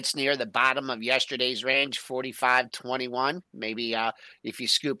it gets near the bottom of yesterday's range, 45.21, maybe if you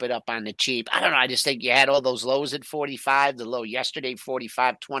scoop it up on the cheap. I don't know. I just think you had all those lows at 45, the low yesterday,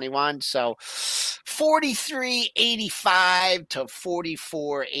 45.21. So 43.85 to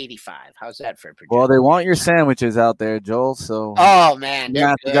 44.85. How's that for a prediction? Well, they want your sandwiches out there, Joel. So oh man, you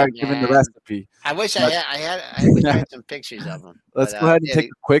got to give them the recipe. I wish I had some pictures of them. Let's go ahead and take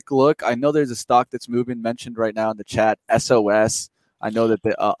a quick look. I know there's a stock that's moving mentioned right now in the chat, SOS. I know that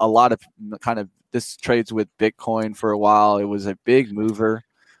a lot of kind of this trades with Bitcoin for a while. It was a big mover.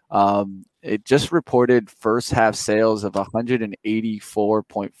 It just reported first half sales of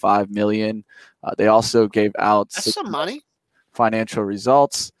 184.5 million. They also gave out some money financial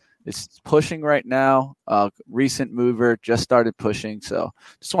results. It's pushing right now. Recent mover, just started pushing. So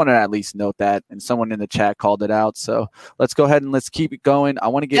just wanted to at least note that. And someone in the chat called it out. So let's go ahead and let's keep it going. I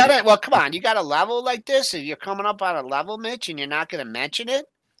want to get well, come on. You got a level like this, and you're coming up on a level, Mitch, and you're not going to mention it?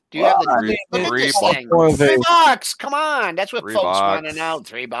 Do you have the $3? Come on. That's what folks want to know.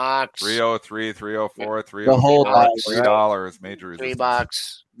 $3. 303, 304, 304. The whole $3 major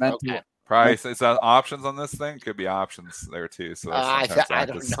resistance. $3. Okay. Price. Is that options on this thing? Could be options there too. So I don't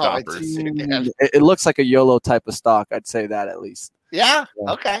know. It looks like a YOLO type of stock. I'd say that at least. Yeah.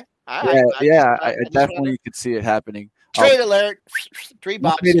 Okay. I definitely could see it happening. Trade alert.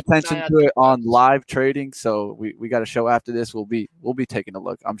 $3. Paid attention to it on live trading, so we got a show after this. We'll be taking a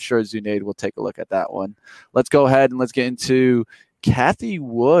look. I'm sure Zunaid will take a look at that one. Let's go ahead and let's get into Kathy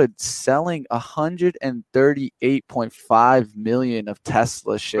Wood selling 138.5 million of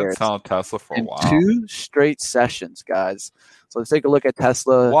Tesla shares. Been selling Tesla for a while. 2 straight sessions, guys. So let's take a look at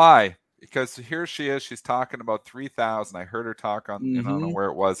Tesla. Why? Because here she is. She's talking about 3,000. I heard her talk on, I don't know where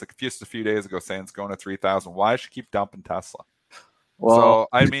it was, just a few days ago, saying it's going to 3,000. Why does she keep dumping Tesla? Well, so,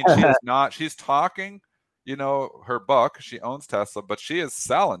 I mean, she's talking, her book, she owns Tesla, but she is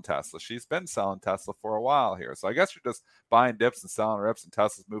selling Tesla. She's been selling Tesla for a while here. So I guess you're just buying dips and selling rips, and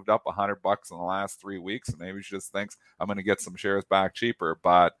Tesla's moved up $100 in the last 3 weeks. And maybe she just thinks I'm going to get some shares back cheaper,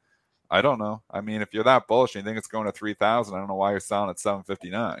 but I don't know. I mean, if you're that bullish and you think it's going to 3,000, I don't know why you're selling at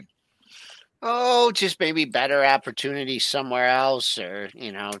 759. Oh, just maybe better opportunity somewhere else, or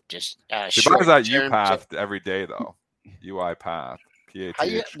just she buys that UiPath every day though. UiPath,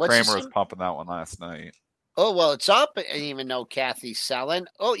 PATH. Kramer was pumping that one last night. Oh well, it's up. I didn't even know Kathy's selling.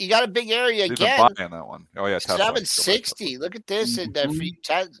 Oh, you got a big area She's again. Been buying that one. Oh yeah, 760. Look at this, and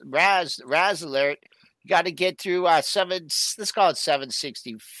Raz alert. You got to get through let's call it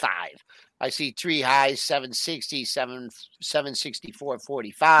 765. I see 3 highs, 760,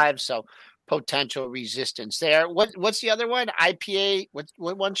 764.45. So potential resistance there. What's the other one? IPA.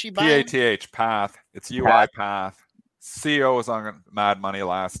 What one she buying? PATH Path. It's UiPath. CEO was on Mad Money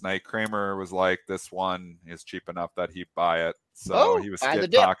last night. Kramer was like, "This one is cheap enough that he'd buy it." So he was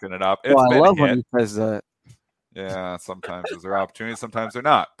talking it up. I love when he says that. Yeah, sometimes there's opportunities, sometimes they're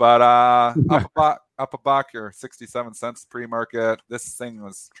not. But up a buck, you're 67 cents pre-market. This thing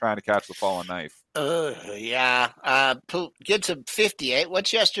was trying to catch the fallen knife. Yeah. Get to 58.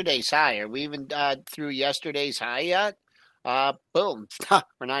 What's yesterday's high? Are we even through yesterday's high yet? Boom.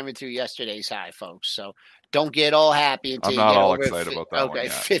 We're not even through yesterday's high, folks. So don't get all happy until I'm you not get all over excited about that one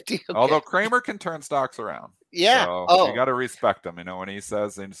yet. 50. Okay. Although Kramer can turn stocks around. Yeah. So you got to respect him. When he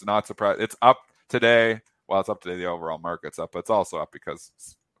says he's not surprised, it's up today. Well, it's up today. The overall market's up, but it's also up because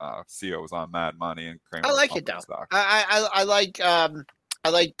CO was on Mad Money and Kramer. I like it though. I like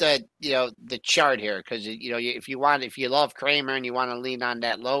the the chart here because if you love Kramer and you want to lean on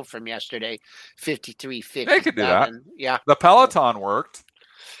that low from yesterday, 53.50. They could do that. Yeah. The Peloton worked.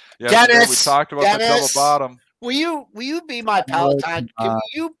 Dennis, we talked about the double bottom. Will you be my Peloton?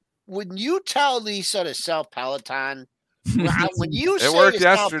 When you tell Lisa to sell Peloton, when you it worked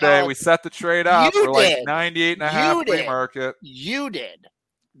yesterday, Peloton, we set the trade up for like 98.5 pre-market. You did,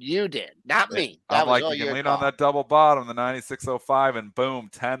 not me. I'm like, you can lean on that double bottom, the 96.05, and boom,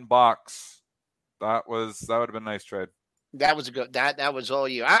 $10. That would have been a nice trade. That was a good. That was all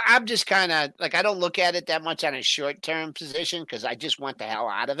you. I'm just kind of like I don't look at it that much on a short term position because I just want the hell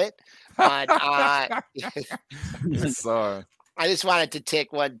out of it. But so I just wanted to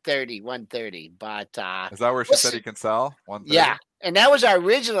tick 130. But is that where she said you can sell? 130? Yeah, and that was our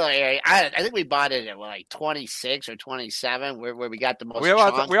original area. I think we bought it at like 26 or 27, where we got the most. We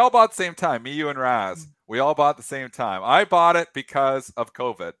all bought at the same time. Me, you, and Raz. We all bought at the same time. I bought it because of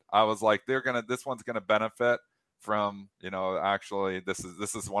COVID. I was like, this one's gonna benefit from, actually this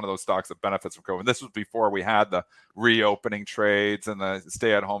is one of those stocks that benefits from COVID. This was before we had the reopening trades and the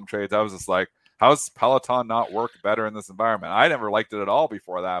stay-at-home trades. I was just like, how's Peloton not work better in this environment? I never liked it at all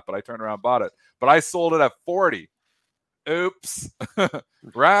before that, but I turned around and bought it. But I sold it at 40. Oops.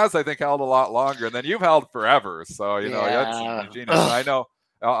 Raz, I think, held a lot longer, and then you've held forever. So, that's genius. I know,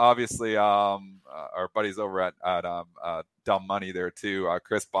 obviously, our buddies over at Dumb Money there, too.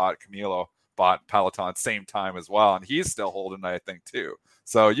 Chris Camilo bought Peloton same time as well, and he's still holding, I think, too.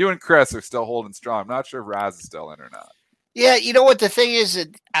 So you and Chris are still holding strong. I'm not sure if Raz is still in or not. Yeah, you know what the thing is,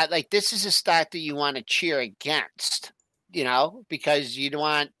 that this is a stock that you want to cheer against, because you don't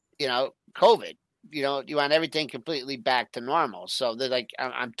want, COVID. You want everything completely back to normal. So they're like,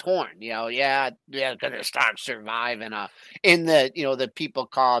 I'm torn. Can the stock survive in the people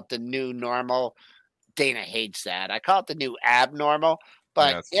call it the new normal. Dana hates that. I call it the new abnormal.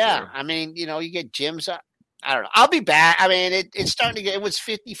 But yeah, I mean, you get gyms up. I don't know. I'll be back. I mean, it's starting to get. It was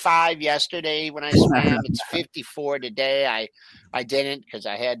 55 yesterday when I swam. It's 54 today. I didn't because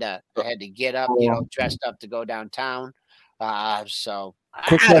I had to get up, dressed up to go downtown. So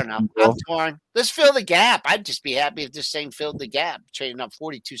I don't know. I'm torn. Let's fill the gap. I'd just be happy if this thing filled the gap. Trading up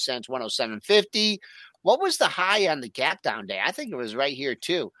 42 cents, 107.50. What was the high on the gap down day? I think it was right here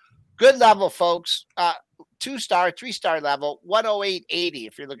too. Good level, folks. 2-star, 3-star level, 108.80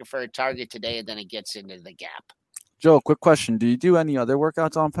 if you're looking for a target today, and then it gets into the gap. Joe, quick question. Do you do any other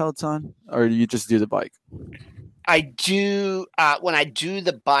workouts on Peloton, or do you just do the bike? I do. When I do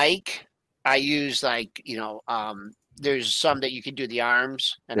the bike, I use there's some that you can do the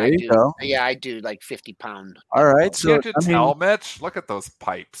arms. And there you go. Yeah, I do like 50-pound. All right. So can't you tell, Mitch? Look at those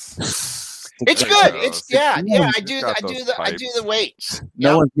pipes. It's good. It's I do the weights.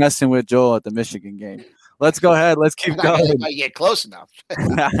 No one's messing with Joel at the Michigan game. Let's go ahead. Let's keep going. I get close enough.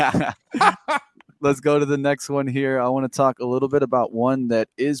 Let's go to the next one here. I want to talk a little bit about one that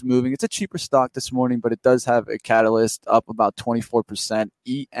is moving. It's a cheaper stock this morning, but it does have a catalyst up about 24%.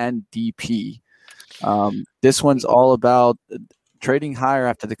 ENDP. This one's all about trading higher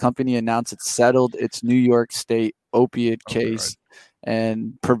after the company announced it settled its New York State opiate case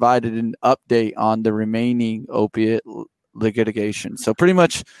and provided an update on the remaining opiate litigation. So pretty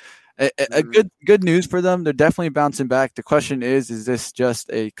much a good news for them. They're definitely bouncing back. The question is this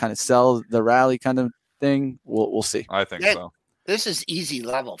just a kind of sell the rally kind of thing? We'll see. I think so. This is easy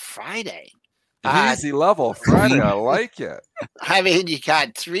level Friday. Easy level Friday. I like it. I mean, you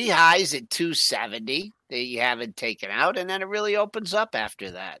got 3 highs at 270 that you haven't taken out, and then it really opens up after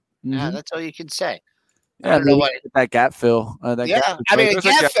that. Mm-hmm. That's all you can say. Yeah, I don't know what that gap fill. Gap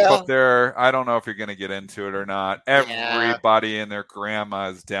fill up there. I don't know if you're going to get into it or not. Everybody and their grandma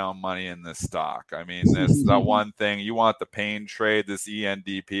is down money in this stock. I mean, this is the one thing you want the pain trade. This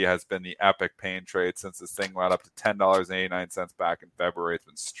ENDP has been the epic pain trade since this thing went up to $10.89 back in February. It's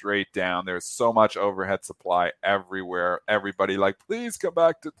been straight down. There's so much overhead supply everywhere. Everybody please come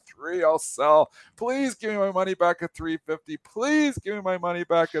back to 3. I'll sell. Please give me my money back at 3.50. Please give me my money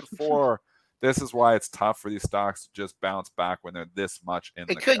back at 4. This is why it's tough for these stocks to just bounce back when they're this much in.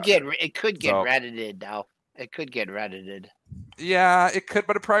 It could get reddited though. It could get reddited. Yeah, it could,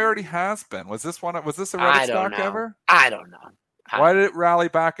 but it already has been. Was this a Reddit stock ever? I don't know. Why did it rally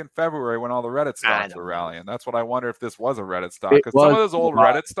back in February when all the Reddit stocks were rallying? That's what I wonder if this was a Reddit stock. Because some of those old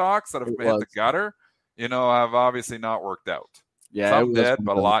Reddit stocks that have hit the gutter, have obviously not worked out. Yeah, some did,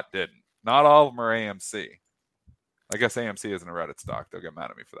 but a lot didn't. Not all of them are AMC. I guess AMC isn't a Reddit stock. They'll get mad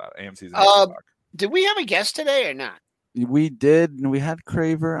at me for that. AMC is a stock. Did we have a guest today or not? We did, and we had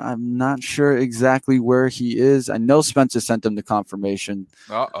Craver. I'm not sure exactly where he is. I know Spencer sent him the confirmation.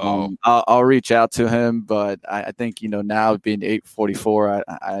 I'll reach out to him, but I think, now being 8:44,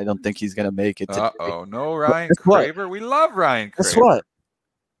 I don't think he's going to make it today. No Ryan Craver. We love Ryan Craver. Guess what?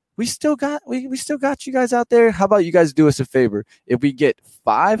 We still got you guys out there. How about you guys do us a favor? If we get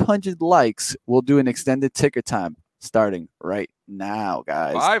 500 likes, we'll do an extended ticker time starting right now,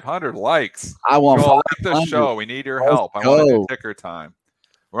 guys. 500 likes. I want like the show. We need your help. I want to do ticker time.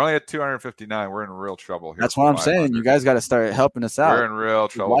 We're only at 259. We're in real trouble here. That's what I'm saying. You guys got to start helping us out. We're in real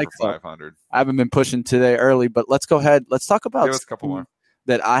trouble for 500. I haven't been pushing today early, but let's go ahead. Let's talk about Give us a couple more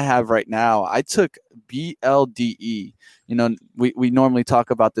that I have right now. I took BLDE. We normally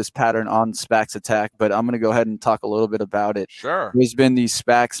talk about this pattern on SPAX Attack, but I'm going to go ahead and talk a little bit about it. Sure. There's been these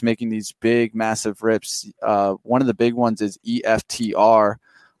SPACs making these big, massive rips. One of the big ones is EFTR.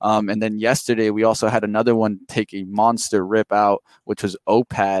 And then yesterday, we also had another one take a monster rip out, which was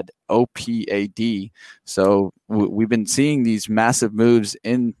OPAD, OPAD. So we've been seeing these massive moves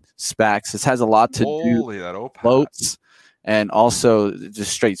in SPACs. This has a lot to do with floats and also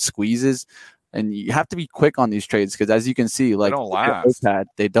just straight squeezes. And you have to be quick on these trades because, as you can see, like OPAD,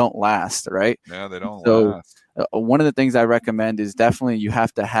 they don't last, right? Yeah, they don't last. One of the things I recommend is definitely you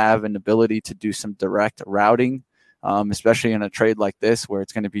have to have an ability to do some direct routing, especially in a trade like this where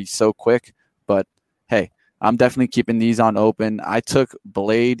it's going to be so quick. But hey, I'm definitely keeping these on open. I took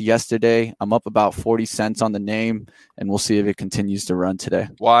Blade yesterday. I'm up about 40 cents on the name, and we'll see if it continues to run today.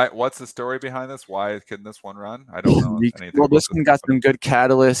 Why? What's the story behind this? Why can this one run? I don't know anything. Well, this one got some good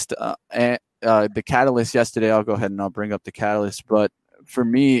catalyst. And the catalyst yesterday, I'll go ahead and I'll bring up the catalyst. But for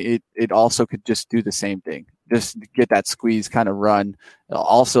me, it also could just do the same thing. Just get that squeeze kind of run.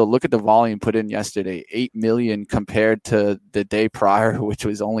 Also, look at the volume put in yesterday, 8 million compared to the day prior, which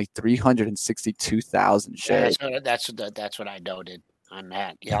was only 362,000 shares. That's what I noted on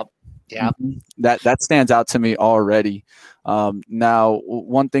that. Yep. Mm-hmm. That stands out to me already. Now,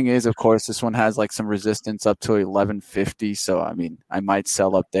 one thing is, of course, this one has like some resistance up to 1150. So, I mean, I might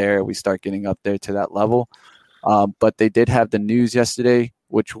sell up there. We start getting up there to that level. But they did have the news yesterday,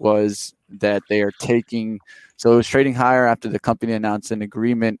 which was that they are taking, so it was trading higher after the company announced an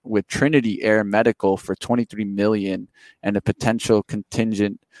agreement with Trinity Air Medical for $23 million and a potential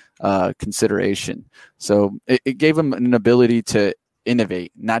contingent consideration. So it gave them an ability to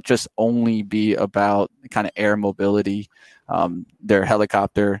innovate, not just only be about kind of air mobility, their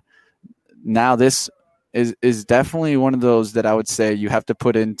helicopter. Now this is definitely one of those that I would say you have to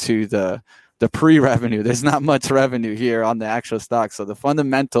put into the pre-revenue. There's not much revenue here on the actual stock. So the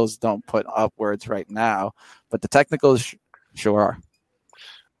fundamentals don't put upwards right now, but the technicals sure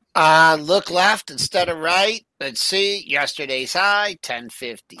are. Look left instead of right. Let's see. Yesterday's high,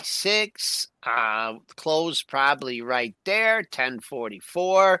 1056. Close probably right there,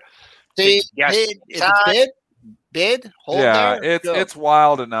 1044. See, bid? Hold there. It's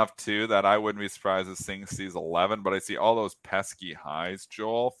wild enough too that I wouldn't be surprised if this thing sees 11, but I see all those pesky highs,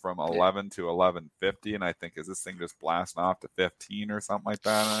 Joel, from 11 to 1150, and I think, is this thing just blasting off to 15 or something like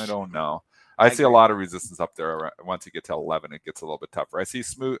that? I don't know. I see a lot of resistance up there. Once you get to 11, it gets a little bit tougher. I see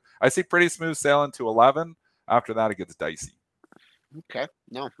pretty smooth sailing to 11. After that, it gets dicey. Okay.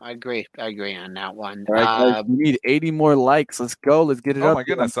 No, I agree. On that one. All right, guys, we need 80 more likes. Let's go. Let's get it up. Oh, my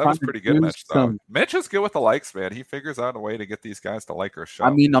goodness. That was pretty good, Mitch. Mitch is good with the likes, man. He figures out a way to get these guys to like our show. I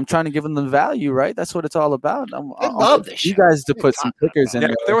mean, I'm trying to give them the value, right? That's what it's all about. I love this you guys to put some tickers in there.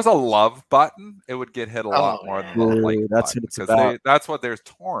 If there was a love button, it would get hit a lot more than the like that's button. What it's about. That's what they're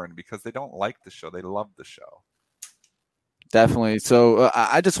torn, because they don't like the show. They love the show. Definitely. So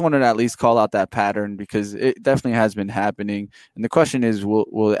I just wanted to at least call out that pattern because it definitely has been happening. And the question is,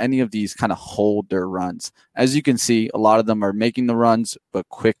 will any of these kind of hold their runs? As you can see, a lot of them are making the runs, but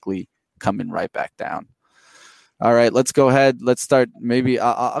quickly coming right back down. All right, let's go ahead. Let's start. Maybe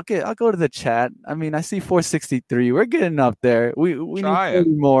I'll go to the chat. I mean, I see 463. We're getting up there. We need 30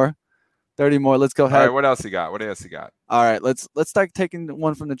 more. 30 more. Let's go ahead. All right, what else you got? All right, let's start taking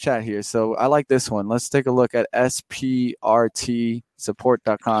one from the chat here. So I like this one. Let's take a look at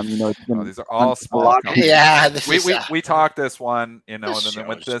SPRTsupport.com. These are all small companies. Yeah, we talked this one, and then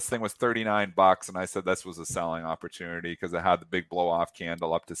when this thing was $39, and I said this was a selling opportunity because it had the big blow off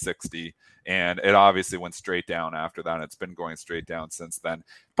candle up to 60, and it obviously went straight down after that. And it's been going straight down since then.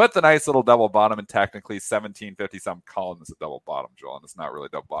 Put the nice little double bottom, and technically 1750. I'm calling this a double bottom, Joel, and it's not really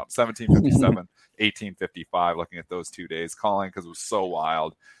double bottom. 1757, 1855. Looking at those 2 days, calling because it was so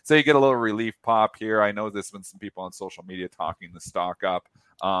wild. So you get a little relief pop here. I know there's been some people on social media talking the stock up.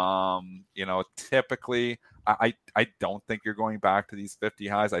 Typically I don't think you're going back to these 50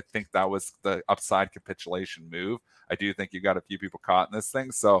 highs. I think that was the upside capitulation move. I do think you got a few people caught in this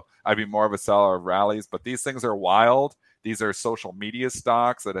thing. So I'd be more of a seller of rallies, but these things are wild. These are social media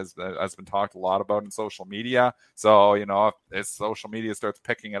stocks that has been talked a lot about in social media. So, if social media starts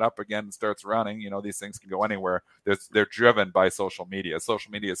picking it up again and starts running, these things can go anywhere. They're driven by social media.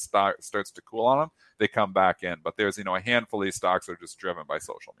 Social media starts to cool on them, they come back in. But there's, a handful of these stocks that are just driven by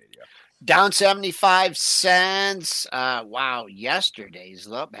social media. Down 75 cents. Wow, yesterday's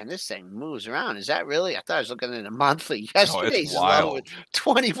low. Man, this thing moves around. Is that really? I thought I was looking at a monthly. Yesterday's low at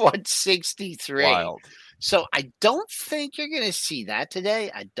 21.63. Wild. So I don't think you're going to see that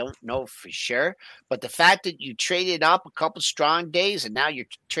today. I don't know for sure. But the fact that you traded up a couple strong days and now you're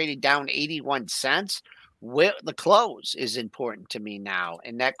trading down 81 cents, where the close is important to me now.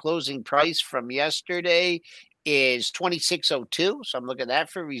 And that closing price from yesterday is 26.02. So I'm looking at that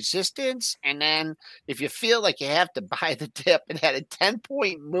for resistance. And then if you feel like you have to buy the dip, it had a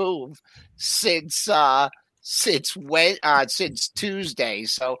 10-point move since Tuesday.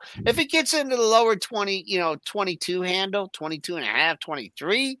 So if it gets into the lower 22 handle, 22 and a half,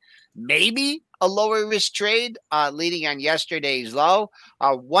 23, maybe a lower risk trade leading on yesterday's low.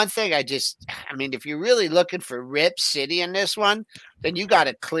 One thing if you're really looking for Rip City in this one, then you got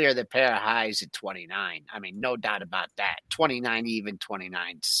to clear the pair of highs at 29. I mean, no doubt about that. 29 even,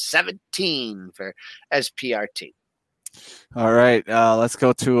 29.17 for SPRT. All right, let's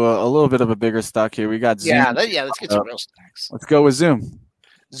go to a little bit of a bigger stock here. We got Zoom. Let's get some real stocks. Let's go with Zoom.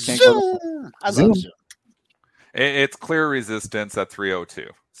 I love Zoom. It's clear resistance at 302.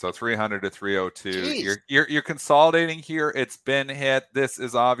 So 300 to 302. You're consolidating here. It's been hit. This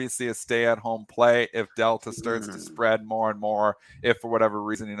is obviously a stay-at-home play. If Delta starts to spread more and more, if for whatever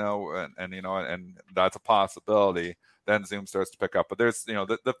reason, and that's a possibility, then Zoom starts to pick up. But there's,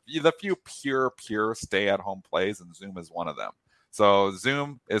 the few pure stay-at-home plays, and Zoom is one of them. So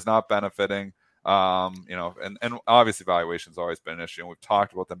Zoom is not benefiting. And obviously valuation's always been an issue. And we've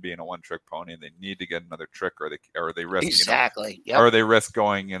talked about them being a one-trick pony, and they need to get another trick, or they risk exactly, or they risk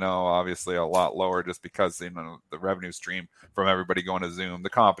going, obviously a lot lower just because the revenue stream from everybody going to Zoom, the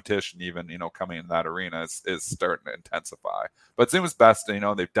competition even coming in that arena is starting to intensify. But Zoom's best,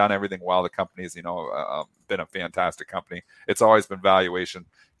 they've done everything well. The company's been a fantastic company. It's always been valuation.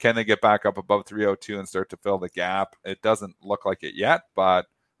 Can they get back up above 302 and start to fill the gap? It doesn't look like it yet, but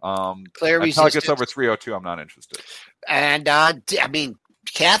clear until it gets over 302, I'm not interested. And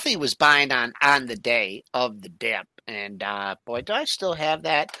Kathy was buying on the day of the dip, and boy, do I still have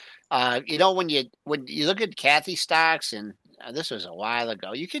that. When you look at Kathy stocks, and this was a while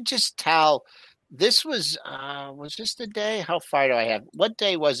ago, you could just tell this was this the day? How far do I have? What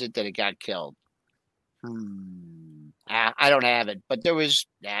day was it that it got killed? I don't have it, but there was.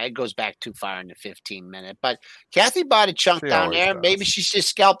 It goes back too far in the 15-minute. But Kathy bought a chunk down there. Does. Maybe she's just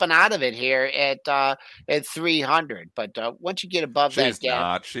scalping out of it here at 300. But once you get above she's that gap,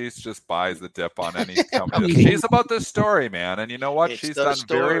 not. She's just buys the dip on any company. She's about the story, man. And you know what? She's done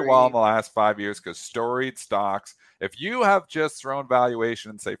very well in the last 5 years because storied stocks. If you have just thrown valuation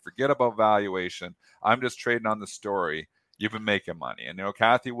and say forget about valuation, I'm just trading on the story. You've been making money. And,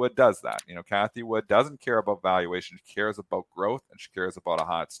 Kathy Wood does that. Kathy Wood doesn't care about valuation. She cares about growth, and she cares about a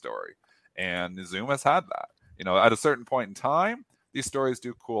hot story. And Zoom has had that. At a certain point in time, these stories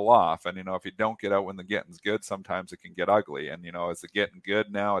do cool off. And, if you don't get out when the getting's good, sometimes it can get ugly. And, is it getting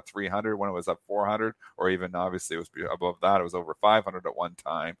good now at 300 when it was at 400? Or even, obviously, it was above that. It was over 500 at one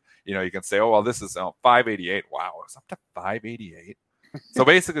time. You can say, oh, well, this is 588. Wow, it's up to 588. So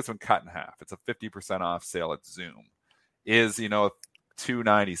basically, it's been cut in half. It's a 50% off sale at Zoom. Is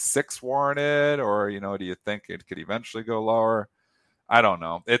 296 warranted, or do you think it could eventually go lower? I don't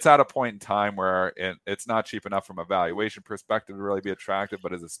know. It's at a point in time where it's not cheap enough from a valuation perspective to really be attractive,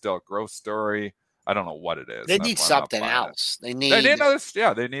 but is it still a growth story? I don't know what it is. They need something else. They need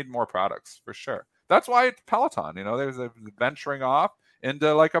they need more products for sure. That's why it's Peloton. There's a venturing off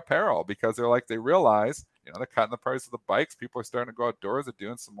into like apparel because they realize they're cutting the price of the bikes. People are starting to go outdoors and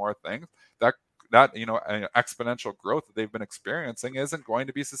doing some more things. That exponential growth that they've been experiencing isn't going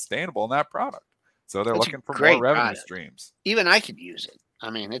to be sustainable in that product. So they're looking for more revenue streams. Even I could use it. I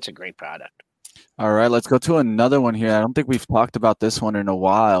mean, it's a great product. All right, let's go to another one here. I don't think we've talked about this one in a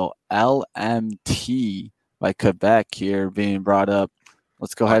while. LMT by Quebec here being brought up.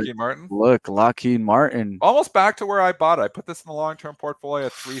 Let's go ahead. Martin. Look, Lockheed Martin. Almost back to where I bought it. I put this in the long-term portfolio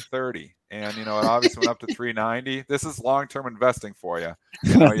at 330. And, it obviously went up to 390. This is long-term investing for you.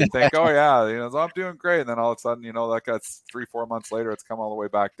 You think, oh, yeah, I'm doing great. And then all of a sudden, like that's 3-4 months later, it's come all the way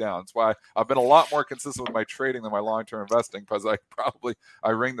back down. That's why I've been a lot more consistent with my trading than my long-term investing, because I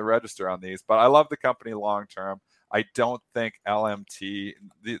ring the register on these. But I love the company long-term. I don't think LMT,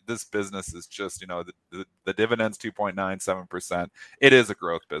 this business is just, the dividend's 2.97%. It is a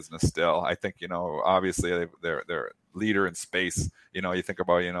growth business still. I think, obviously they're leader in space. You think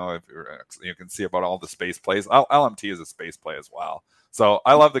about, if you can see about all the space plays. LMT is a space play as well. So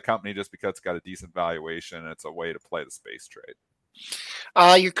I love the company just because it's got a decent valuation and it's a way to play the space trade.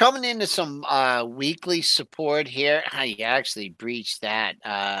 You're coming into some weekly support here. You actually breached that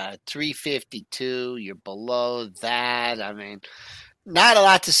 352. You're below that. I mean, not a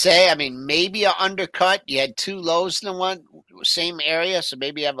lot to say. I mean, maybe an undercut. You had two lows in the one same area, so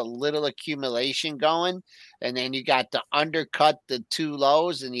maybe you have a little accumulation going, and then you got to undercut the two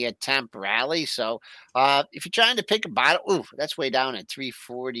lows and you had temp rally. So if you're trying to pick a bottom, that's way down at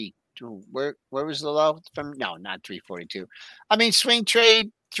 340. Where was the low from? No, not 342. I mean, swing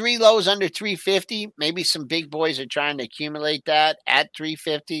trade, 3 lows under 350. Maybe some big boys are trying to accumulate that at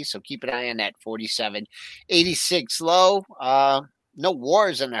 350. So keep an eye on that 47.86 low. No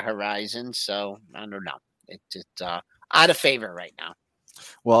wars on the horizon. So I don't know. It's out of favor right now.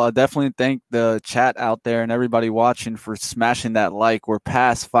 Well, I definitely thank the chat out there and everybody watching for smashing that like. We're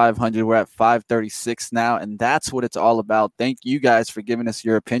past 500. We're at 536 now, and that's what it's all about. Thank you guys for giving us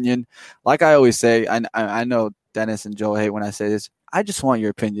your opinion. Like I always say, I know Dennis and Joe hate when I say this. I just want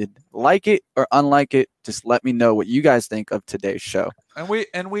your opinion. Like it or unlike it, just let me know what you guys think of today's show. And we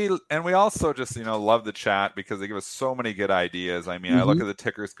also just love the chat because they give us so many good ideas. I mean, I look at the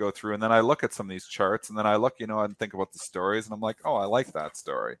tickers go through, and then I look at some of these charts, and then I look and think about the stories, and I'm like, oh, I like that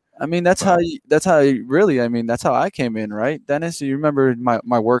story. I mean, that's how I came in, right, Dennis? You remember my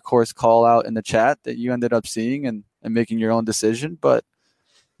workhorse call out in the chat that you ended up seeing and making your own decision, but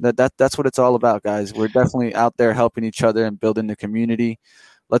that's what it's all about, guys. We're definitely out there helping each other and building the community.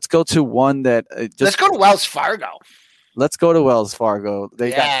 Let's go to one that let's go to Wells Fargo. Let's go to Wells Fargo.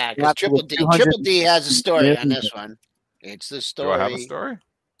 Because Triple D has a story on this one. It's the story. Do I have a story?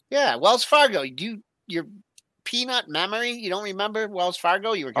 Yeah, Wells Fargo. Your peanut memory. You don't remember Wells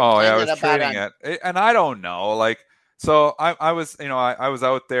Fargo? You were I was trading it, and I don't know. So I was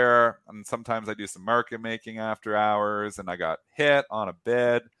out there, and sometimes I do some market making after hours, and I got hit on a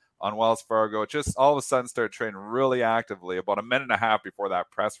bid on Wells Fargo. It just all of a sudden started trading really actively about a minute and a half before that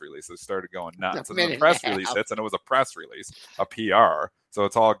press release. It started going nuts. And the press release hits, and it was a press release, a PR. So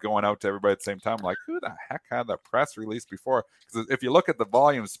it's all going out to everybody at the same time. I'm like, who the heck had that press release before? Because if you look at the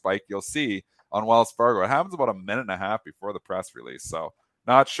volume spike, you'll see on Wells Fargo, it happens about a minute and a half before the press release. So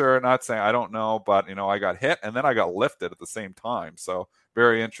not sure, not saying, I don't know, but I got hit and then I got lifted at the same time. So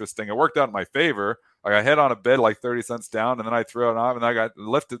very interesting. It worked out in my favor. I got hit on a bid like 30 cents down, and then I threw it off, and I got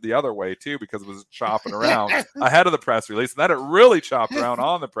lifted the other way too because it was chopping around ahead of the press release, and then it really chopped around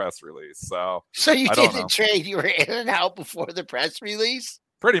on the press release. So you didn't trade; you were in and out before the press release.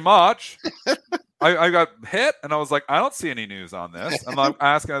 Pretty much. I got hit, and I was like, I don't see any news on this. And I'm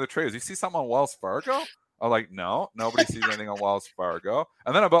asking other traders, you see something on Wells Fargo? I'm like, no, nobody sees anything on Wells Fargo.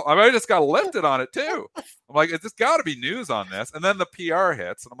 And then I just got lifted on it too. I'm like, it's just got to be news on this. And then the PR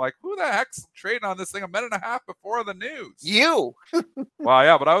hits, and I'm like, who the heck's trading on this thing a minute and a half before the news? You. Well,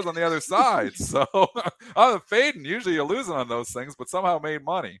 yeah, but I was on the other side, so I was fading. Usually you're losing on those things, but somehow made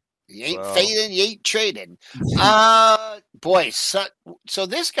money. You ain't fading, you ain't trading. Boy, so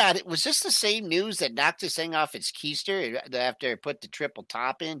this guy, was this the same news that knocked this thing off its keister after it put the triple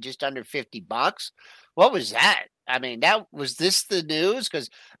top in, just under $50? What was that? I mean, was this the news? Because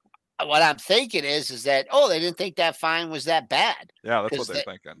what I'm thinking is that, they didn't think that fine was that bad. Yeah, that's what they're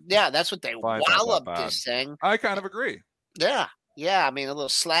thinking. Yeah, that's what they walloped this thing. I kind of agree. Yeah. I mean, a little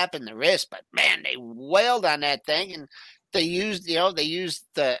slap in the wrist, but man, they wailed on that thing, and they used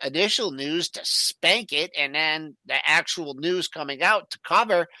the initial news to spank it, and then the actual news coming out to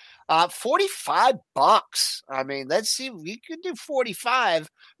cover $45. I mean, let's see if we can do 45.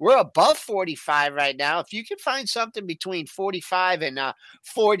 We're above 45 right now. If you can find something between 45 and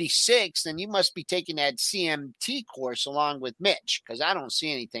 46, then you must be taking that CMT course along with Mitch, because I don't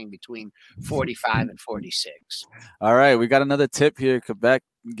see anything between 45 and 46. All right, we got another tip here, Quebec,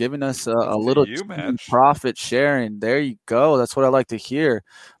 giving us a little profit sharing. There you go. That's what I like to hear.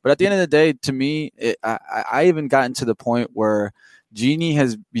 But at the end of the day, to me, I even gotten to the point where Genie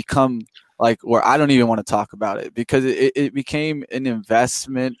has become like where I don't even want to talk about it, because it became an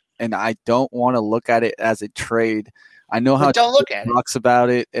investment, and I don't want to look at it as a trade. I know how don't look at talks about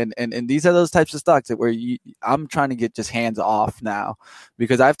it, and these are those types of stocks that where I'm trying to get just hands off now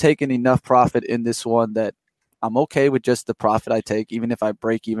because I've taken enough profit in this one that I'm okay with just the profit I take, even if I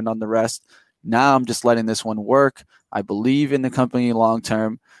break even on the rest. Now I'm just letting this one work. I believe in the company long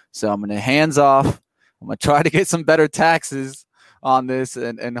term, so I'm going to hands off. I'm going to try to get some better taxes on this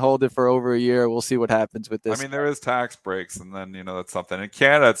and hold it for over a year. We'll see what happens with this. I mean, there is tax breaks, and then, that's something. In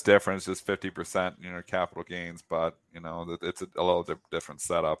Canada, it's different. It's just 50%, capital gains, but, it's a little different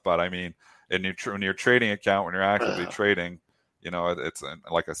setup. But I mean, in your trading account, when you're actively trading, it's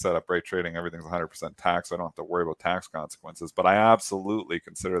like I said, up rate trading, everything's 100% tax. So I don't have to worry about tax consequences, but I absolutely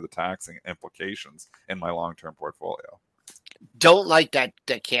consider the taxing implications in my long-term portfolio. Don't like that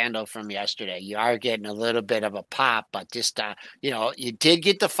candle from yesterday. You are getting a little bit of a pop, but just you did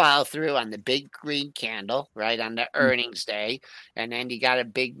get the follow through on the big green candle right on the earnings day, and then you got a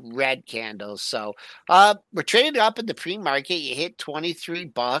big red candle. So we're trading up in the pre-market. You hit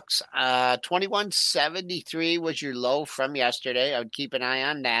 $23, 21.73 was your low from yesterday. I would keep an eye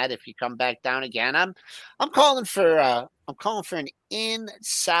on that if you come back down again. I'm calling for an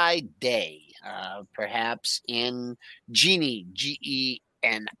inside day. Perhaps in Genie, GENI.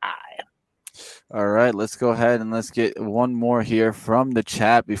 All right, let's go ahead and let's get one more here from the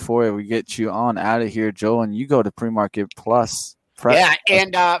chat before we get you on out of here, Joe. And you go to Pre-Market Plus.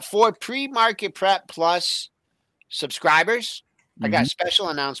 And for Pre-Market Prep Plus subscribers, I got a special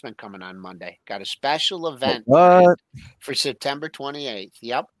announcement coming on Monday. Got a special event for September 28th.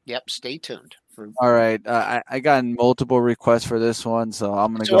 Yep. Stay tuned. All right. I got multiple requests for this one, so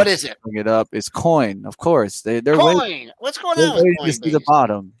I'm going to go what is it? Bring it up. It's Coin, of course. They're Coin. What's going on with Coin? You see the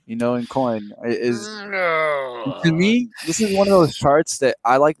bottom, in Coin. To me, this is one of those charts that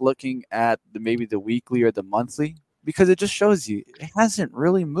I like looking at maybe the weekly or the monthly because it just shows you it hasn't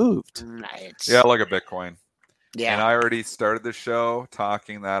really moved. Yeah, like a Bitcoin. Yeah. And I already started the show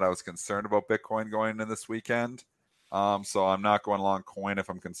talking that I was concerned about Bitcoin going into this weekend. So I'm not going long Coin if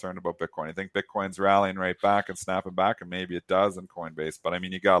I'm concerned about Bitcoin. I think Bitcoin's rallying right back and snapping back, and maybe it does in Coinbase. But I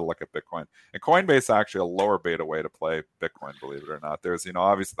mean, you got to look at Bitcoin. And Coinbase is actually a lower beta way to play Bitcoin, believe it or not. There's,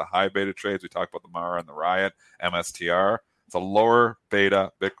 obviously the high beta trades. We talked about the Mara and the Riot, MSTR. It's a lower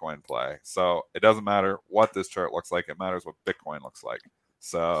beta Bitcoin play. So it doesn't matter what this chart looks like. It matters what Bitcoin looks like.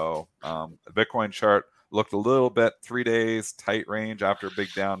 So the Bitcoin chart looked a little bit 3 days tight range after a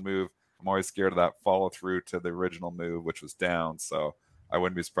big down move. I'm always scared of that follow through to the original move, which was down. So I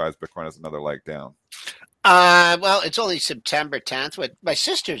wouldn't be surprised Bitcoin has another leg down. Well, it's only September 10th with my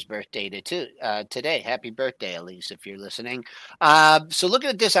sister's birthday today. Happy birthday, Elise, if you're listening. So looking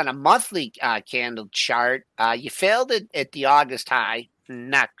at this on a monthly candle chart, you failed it at the August high.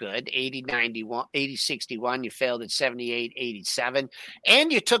 Not good. 80.61. You failed at 78.87.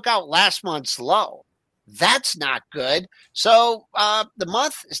 And you took out last month's low. That's not good. So the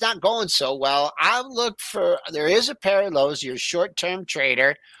month is not going so well. I look there is a pair of lows. You're a short-term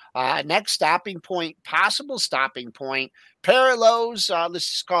trader. Next stopping point, possible stopping point. Pair of lows,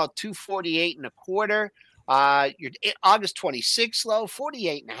 let's just call it 248.25. Your August 26th low,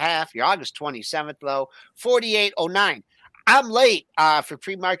 48.5. Your August 27th low, 48.09. I'm late for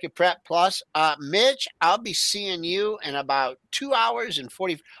Pre-Market Prep Plus. Mitch, I'll be seeing you in about 2 hours and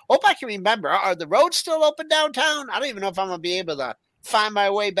 40. Hope I can remember. Are the roads still open downtown? I don't even know if I'm going to be able to find my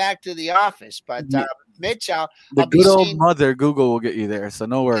way back to the office. But Mitch, I'll be good old mother Google will get you there, so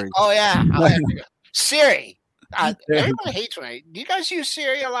no worries. Oh, yeah. Siri. Everybody hates do you guys use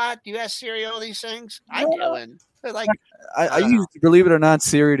Siri a lot? Do you ask Siri all these things? I do. And like, I use, believe it or not,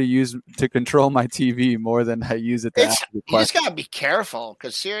 Siri to control my TV more than I use it to ask the question. You just gotta be careful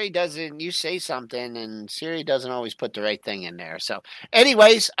because Siri doesn't. You say something and Siri doesn't always put the right thing in there. So,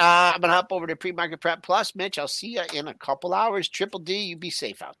 anyways, I'm gonna hop over to Pre-Market Prep Plus. Mitch, I'll see you in a couple hours. Triple D, you be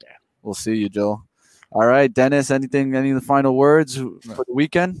safe out there. We'll see you, Joe. All right, Dennis. Any of the final words for the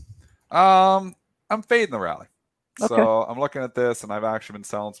weekend? I'm fading the rally. Okay. So I'm looking at this, and I've actually been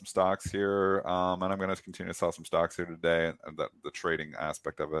selling some stocks here, and I'm going to continue to sell some stocks here today, and the trading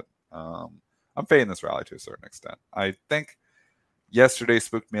aspect of it. I'm fading this rally to a certain extent. I think yesterday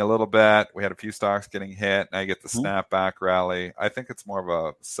spooked me a little bit. We had a few stocks getting hit, and I get the snapback rally. I think it's more of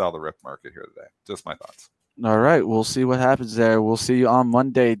a sell the rip market here today. Just my thoughts. All right, we'll see what happens there. We'll see you on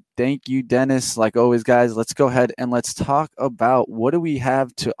Monday. Thank you, Dennis. Like always, guys, let's go ahead and let's talk about what do we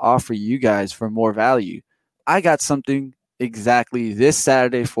have to offer you guys for more value. I got something exactly this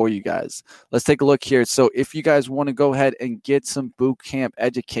Saturday for you guys. Let's take a look here. So if you guys want to go ahead and get some boot camp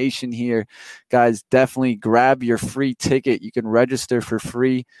education here, guys, definitely grab your free ticket. You can register for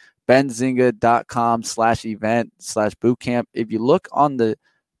free, benzinga.com/event/bootcamp. If you look on the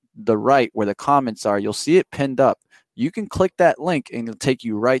right where the comments are, you'll see it pinned up. you can click that link and it'll take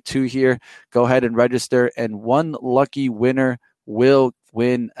you right to here. Go ahead and register, and one lucky winner will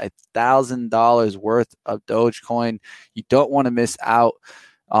win $1,000 worth of Dogecoin. You don't want to miss out.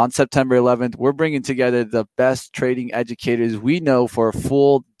 On September 11th, we're bringing together the best trading educators we know for a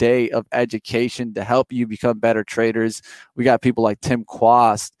full day of education to help you become better traders. We got people like Tim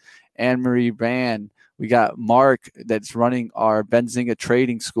Quast, Anne-Marie Brand. We got Mark that's running our Benzinga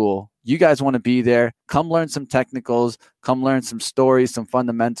Trading School. You guys want to be there. Come learn some technicals. Come learn some stories, some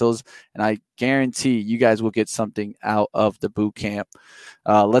fundamentals, and I guarantee you guys will get something out of the boot camp.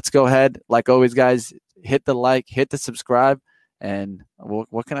 Let's go ahead. Like always, guys, hit the like, hit the subscribe. And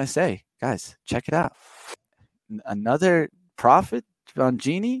what can I say? Guys, check it out. Another profit on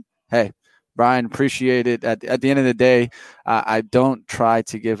Genie? Hey, Brian, appreciate it. At the end of the day, I don't try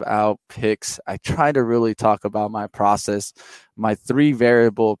to give out picks. I try to really talk about my process, my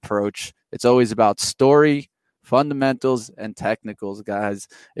 3-variable approach. It's always about story, fundamentals, and technicals, guys.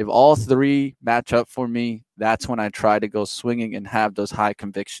 If all 3 match up for me, that's when I try to go swinging and have those high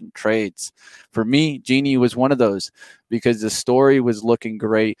conviction trades. For me, Genie was one of those because the story was looking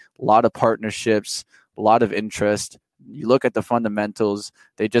great, a lot of partnerships, a lot of interest. You look at the fundamentals,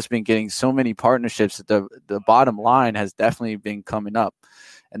 they've just been getting so many partnerships that the bottom line has definitely been coming up.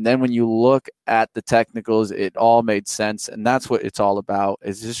 And then when you look at the technicals, it all made sense. And that's what it's all about,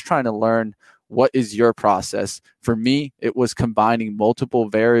 is just trying to learn what is your process. For me, it was combining multiple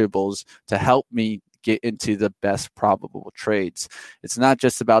variables to help me get into the best probable trades. It's not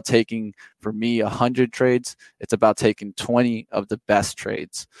just about taking, for me, 100 trades. It's about taking 20 of the best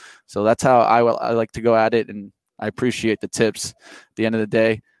trades. So that's how I like to go at it. And I appreciate the tips. At the end of the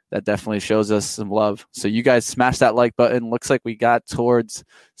day, that definitely shows us some love. So you guys smash that like button. Looks like we got towards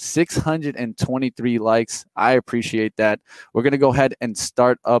 623 likes. I appreciate that. We're going to go ahead and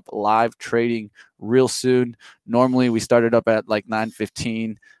start up live trading real soon. Normally we started up at like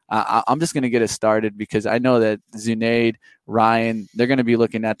 9:15. I'm just going to get it started because I know that Zunaid, Ryan, they're going to be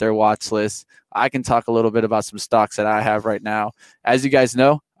looking at their watch list. I can talk a little bit about some stocks that I have right now. As you guys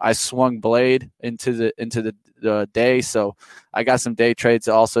know, I swung Blade into the day, so I got some day trades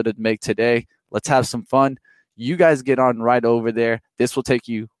also to make today. Let's have some fun. You guys get on right over there. This will take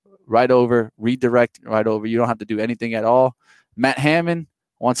you right over, redirect right over. You don't have to do anything at all. Matt Hammond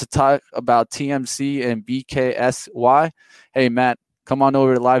wants to talk about TMC and BKSY. Hey, Matt, come on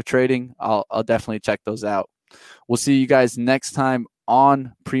over to live trading. I'll definitely check those out. We'll see you guys next time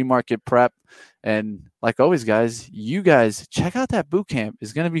on Pre-Market Prep. And like always, guys, you guys check out that boot camp.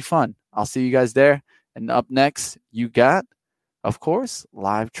 It's going to be fun. I'll see you guys there. And up next, you got, of course,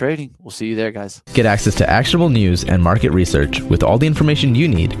 live trading. We'll see you there, guys. Get access to actionable news and market research with all the information you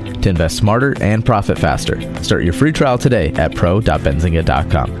need to invest smarter and profit faster. Start your free trial today at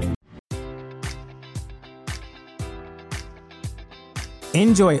pro.benzinga.com.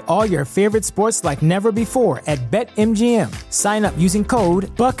 Enjoy all your favorite sports like never before at BetMGM. Sign up using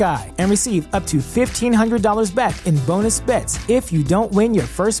code Buckeye and receive up to $1,500 back in bonus bets if you don't win your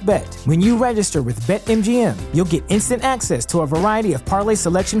first bet. When you register with BetMGM, you'll get instant access to a variety of parlay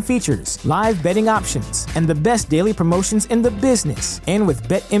selection features, live betting options, and the best daily promotions in the business. And with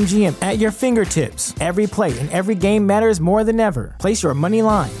BetMGM at your fingertips, every play and every game matters more than ever. Place your money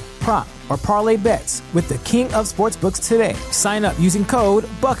line, prop, or parlay bets with the king of sportsbooks today. Sign up using code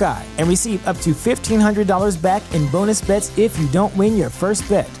Buckeye and receive up to $1,500 back in bonus bets if you don't win your first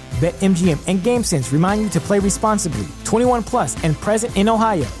bet. BetMGM and GameSense remind you to play responsibly. 21 plus and present in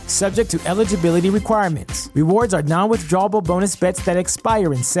Ohio, subject to eligibility requirements. Rewards are non-withdrawable bonus bets that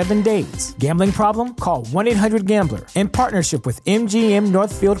expire in 7 days. Gambling problem? Call 1-800-GAMBLER. In partnership with MGM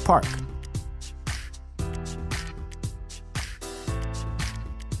Northfield Park.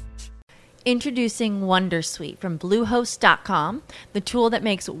 Introducing Wondersuite from Bluehost.com, the tool that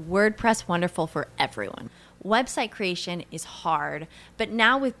makes WordPress wonderful for everyone. Website creation is hard, but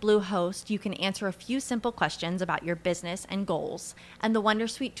now with Bluehost, you can answer a few simple questions about your business and goals, and the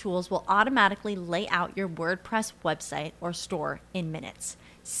Wondersuite tools will automatically lay out your WordPress website or store in minutes.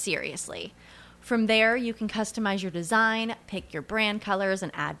 Seriously. From there, you can customize your design, pick your brand colors,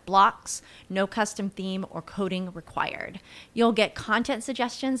 and add blocks. No custom theme or coding required. You'll get content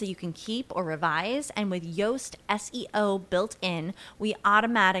suggestions that you can keep or revise, and with Yoast SEO built in, we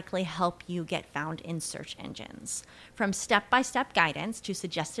automatically help you get found in search engines. From step-by-step guidance to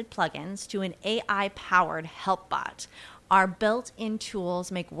suggested plugins to an AI-powered help bot, our built-in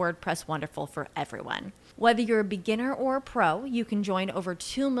tools make WordPress wonderful for everyone. Whether you're a beginner or a pro, you can join over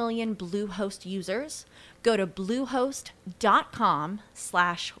 2 million Bluehost users. Go to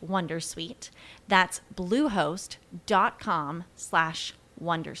bluehost.com/wondersuite. That's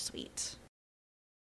bluehost.com/wondersuite.